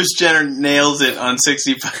 Bruce Jenner nails it on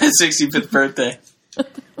 65th birthday.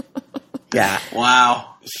 Yeah. Wow.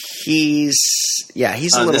 He's a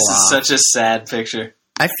little This off. is such a sad picture.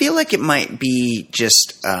 I feel like it might be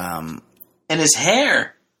just And his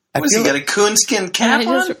hair. I Was he feel got a coonskin cap I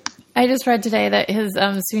on? just I just read today that his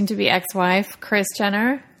soon-to-be ex-wife, Kris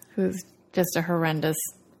Jenner, who's just a horrendous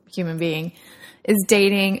human being, is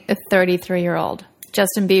dating a 33-year-old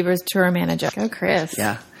Justin Bieber's tour manager. Go, Kris.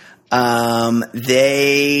 Yeah. I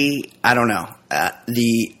don't know.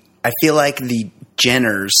 I feel like the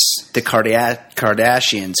Jenners, the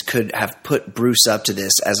Kardashians, could have put Bruce up to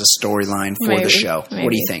this as a storyline for the show. Maybe.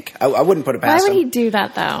 What do you think? I wouldn't put it past Why would him. he do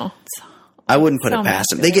that, though? I wouldn't put it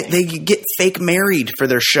past him. They get fake married for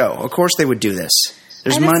their show. Of course they would do this.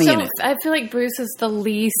 There's money in it. I feel like Bruce is the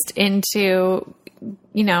least into,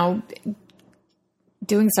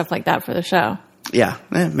 doing stuff like that for the show. Yeah,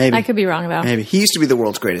 maybe. I could be wrong, though. Maybe. He used to be the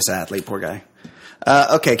world's greatest athlete, poor guy.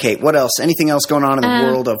 Okay, Kate, what else? Anything else going on in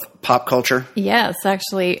the world of pop culture? Yes,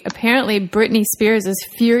 actually. Apparently, Britney Spears is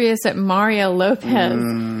furious at Mario Lopez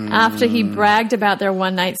after he bragged about their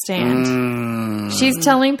one-night stand. She's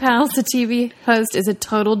telling Pals the TV host is a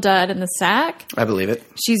total dud in the sack. I believe it.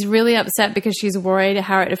 She's really upset because she's worried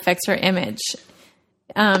how it affects her image.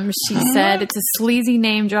 She said it's a sleazy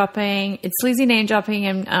name dropping. It's sleazy name dropping,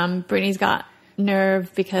 and Britney's got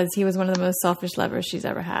nerve because he was one of the most selfish lovers she's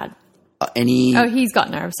ever had. He's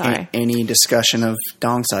got nerve. Sorry. Any discussion of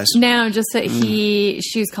dong size? No, just that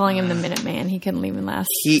she's calling him the Minuteman. He couldn't even last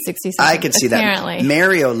 60 seconds. I could see apparently. That.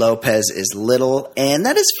 Mario Lopez is little, and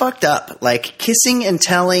that is fucked up. Like, kissing and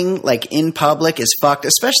telling, like, in public is fucked,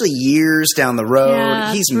 especially years down the road.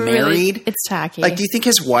 Yeah, he's really, married. It's tacky. Like, do you think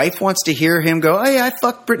his wife wants to hear him go, "Oh yeah, I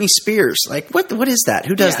fucked Britney Spears"? Like, what is that?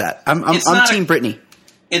 Who does that? I'm Team Britney.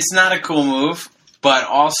 It's not a cool move, but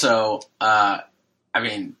also,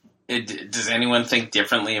 does anyone think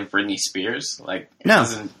differently of Britney Spears? Like, no.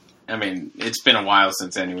 It's been a while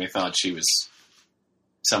since anyone thought she was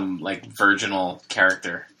some, like, virginal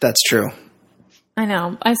character. That's true. I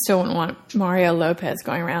know. I still wouldn't want Mario Lopez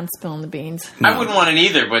going around spilling the beans. No. I wouldn't want it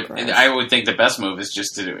either, but I would think the best move is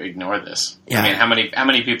just to ignore this. Yeah. I mean, how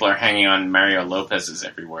many people are hanging on Mario Lopez's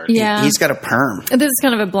every word? Yeah. He's got a perm. This is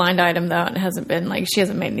kind of a blind item, though. It hasn't been, like, she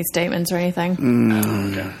hasn't made any statements or anything.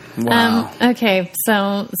 Okay. Wow. Okay,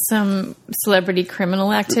 so some celebrity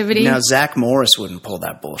criminal activity. Now, Zach Morris wouldn't pull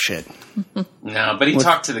that bullshit. No, but he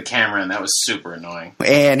talked to the camera, and that was super annoying.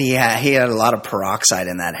 And he had a lot of peroxide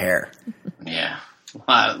in that hair. Yeah.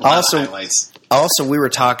 A lot of highlights. Also, we were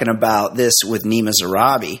talking about this with Nima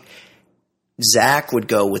Zarabi. Zach would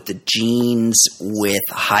go with the jeans with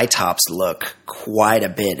high tops look quite a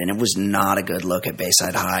bit, and it was not a good look at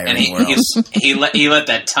Bayside High or anywhere else. He let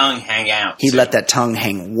that tongue hang out. He let that tongue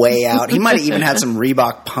hang way out. He might have even had some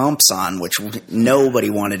Reebok pumps on, which nobody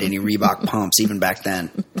wanted any Reebok pumps even back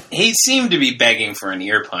then. He seemed to be begging for an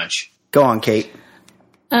ear punch. Go on, Kate.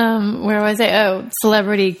 Where was I? Oh,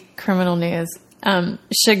 celebrity criminal news.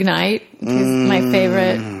 Suge Knight, who's my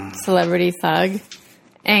favorite celebrity thug,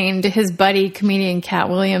 and his buddy, comedian Cat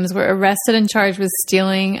Williams, were arrested and charged with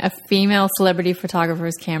stealing a female celebrity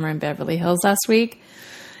photographer's camera in Beverly Hills last week.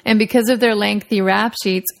 And because of their lengthy rap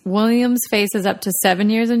sheets, Williams faces up to 7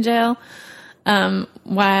 years in jail,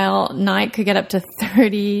 while Knight could get up to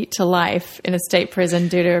 30 to life in a state prison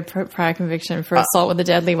due to a prior conviction for assault with a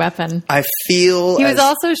deadly weapon. I feel he was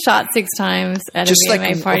also shot 6 times at a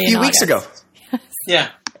VMA party a few weeks ago. Yeah.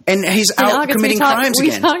 And he's out committing crimes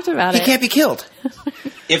again. We talked about it. He can't be killed.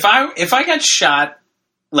 If I got shot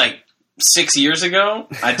like 6 years ago,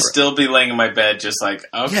 I'd still be laying in my bed just like,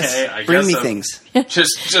 okay, yes, I bring guess me things.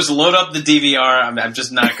 Just load up the DVR. I'm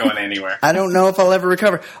just not going anywhere. I don't know if I'll ever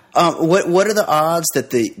recover. What are the odds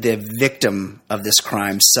that the victim of this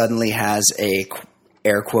crime suddenly has a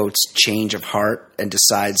air quotes change of heart and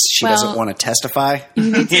decides she doesn't want to testify?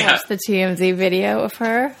 You need to watch the TMZ video of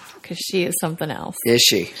her because she is something else. Is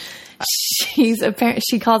she?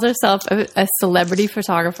 She calls herself a celebrity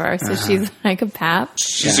photographer, so she's like a pap.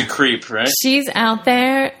 She's a creep, right? She's out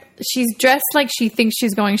there. She's dressed like she thinks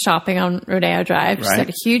she's going shopping on Rodeo Drive. She's got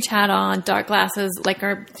a huge hat on, dark glasses,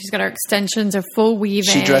 she's got her extensions, her full weave.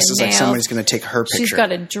 She dresses like somebody's going to take her picture. She's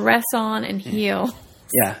got a dress on and heels.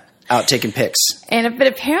 Yeah, out taking pics. But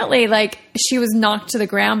apparently, she was knocked to the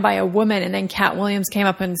ground by a woman, and then Cat Williams came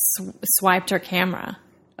up and swiped her camera.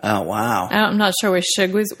 Oh, wow. I'm not sure where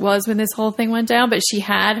Suge was when this whole thing went down, but she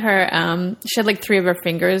had her, she had 3 of her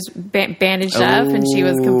fingers bandaged up, and she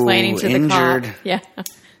was complaining to the cop. Yeah.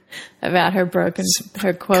 About her broken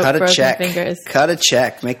fingers. Cut a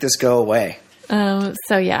check. Make this go away.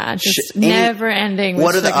 So yeah, just never ending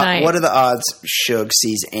with Suge Knight. What are the odds Suge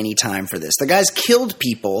sees any time for this? The guy's killed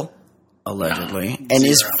people, allegedly, and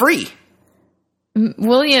is free.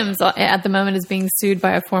 Williams at the moment is being sued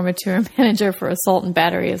by a former tour manager for assault and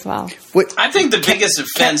battery as well. I think the biggest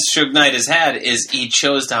offense Suge Knight has had is he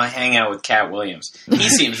chose to hang out with Cat Williams. He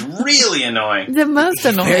seems really annoying. The most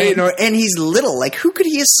Very annoying. annoying. And he's little. Like, who could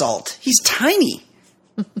he assault? He's tiny.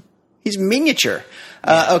 He's miniature.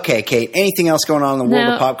 Okay, Kate, anything else going on in the world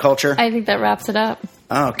of pop culture? I think that wraps it up.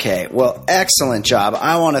 Okay, well, excellent job.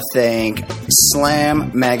 I want to thank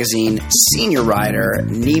Slam Magazine senior writer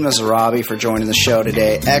Nima Zarabi for joining the show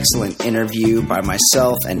today. Excellent interview by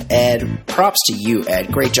myself and Ed. Props to you,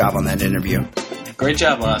 Ed. Great job on that interview. Great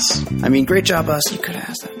job, us. I mean, great job, us. You could have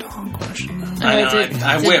asked that dog question, though. I know,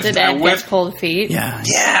 I whiffed. Did I Ed whiffed. get cold feet? Yeah.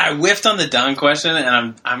 Yeah, I whiffed on the Don question,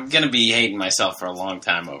 and I'm going to be hating myself for a long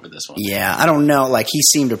time over this one. Yeah, I don't know. Like, he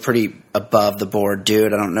seemed a pretty above the board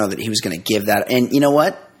dude. I don't know that he was going to give that. And you know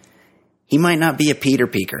what? He might not be a Peter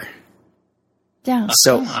Peeker. Yeah.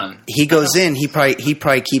 So come on. he goes in. He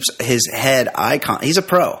probably keeps his head icon. He's a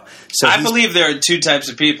pro. So I believe there are two types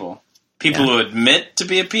of people: people Yeah. who admit to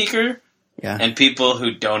be a peaker, yeah. and people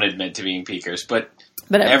who don't admit to being peakers. But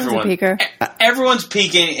Everyone's a peaker. Everyone's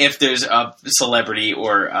peaking if there's a celebrity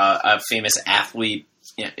or a famous athlete.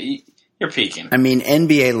 Yeah, you're peaking. I mean,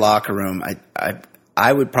 NBA locker room.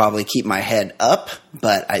 I would probably keep my head up,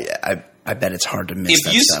 but I bet it's hard to miss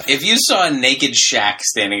that stuff. If you saw a naked Shaq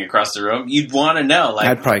standing across the room, you'd want to know, like,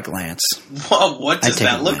 I'd probably glance. well, what does I'd take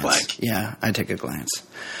that a look glance. like? Yeah, I'd take a glance.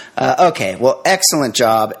 Okay, well, excellent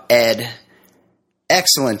job, Ed.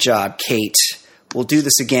 Excellent job, Kate. We'll do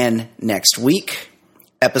this again next week.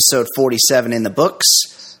 Episode 47 in the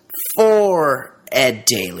books. For Ed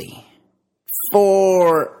Daly.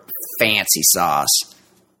 For Fancy Sauce.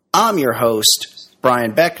 I'm your host,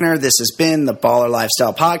 Brian Beckner. This has been the Baller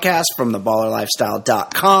Lifestyle Podcast from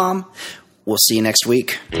theballerlifestyle.com. We'll see you next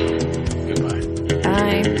week.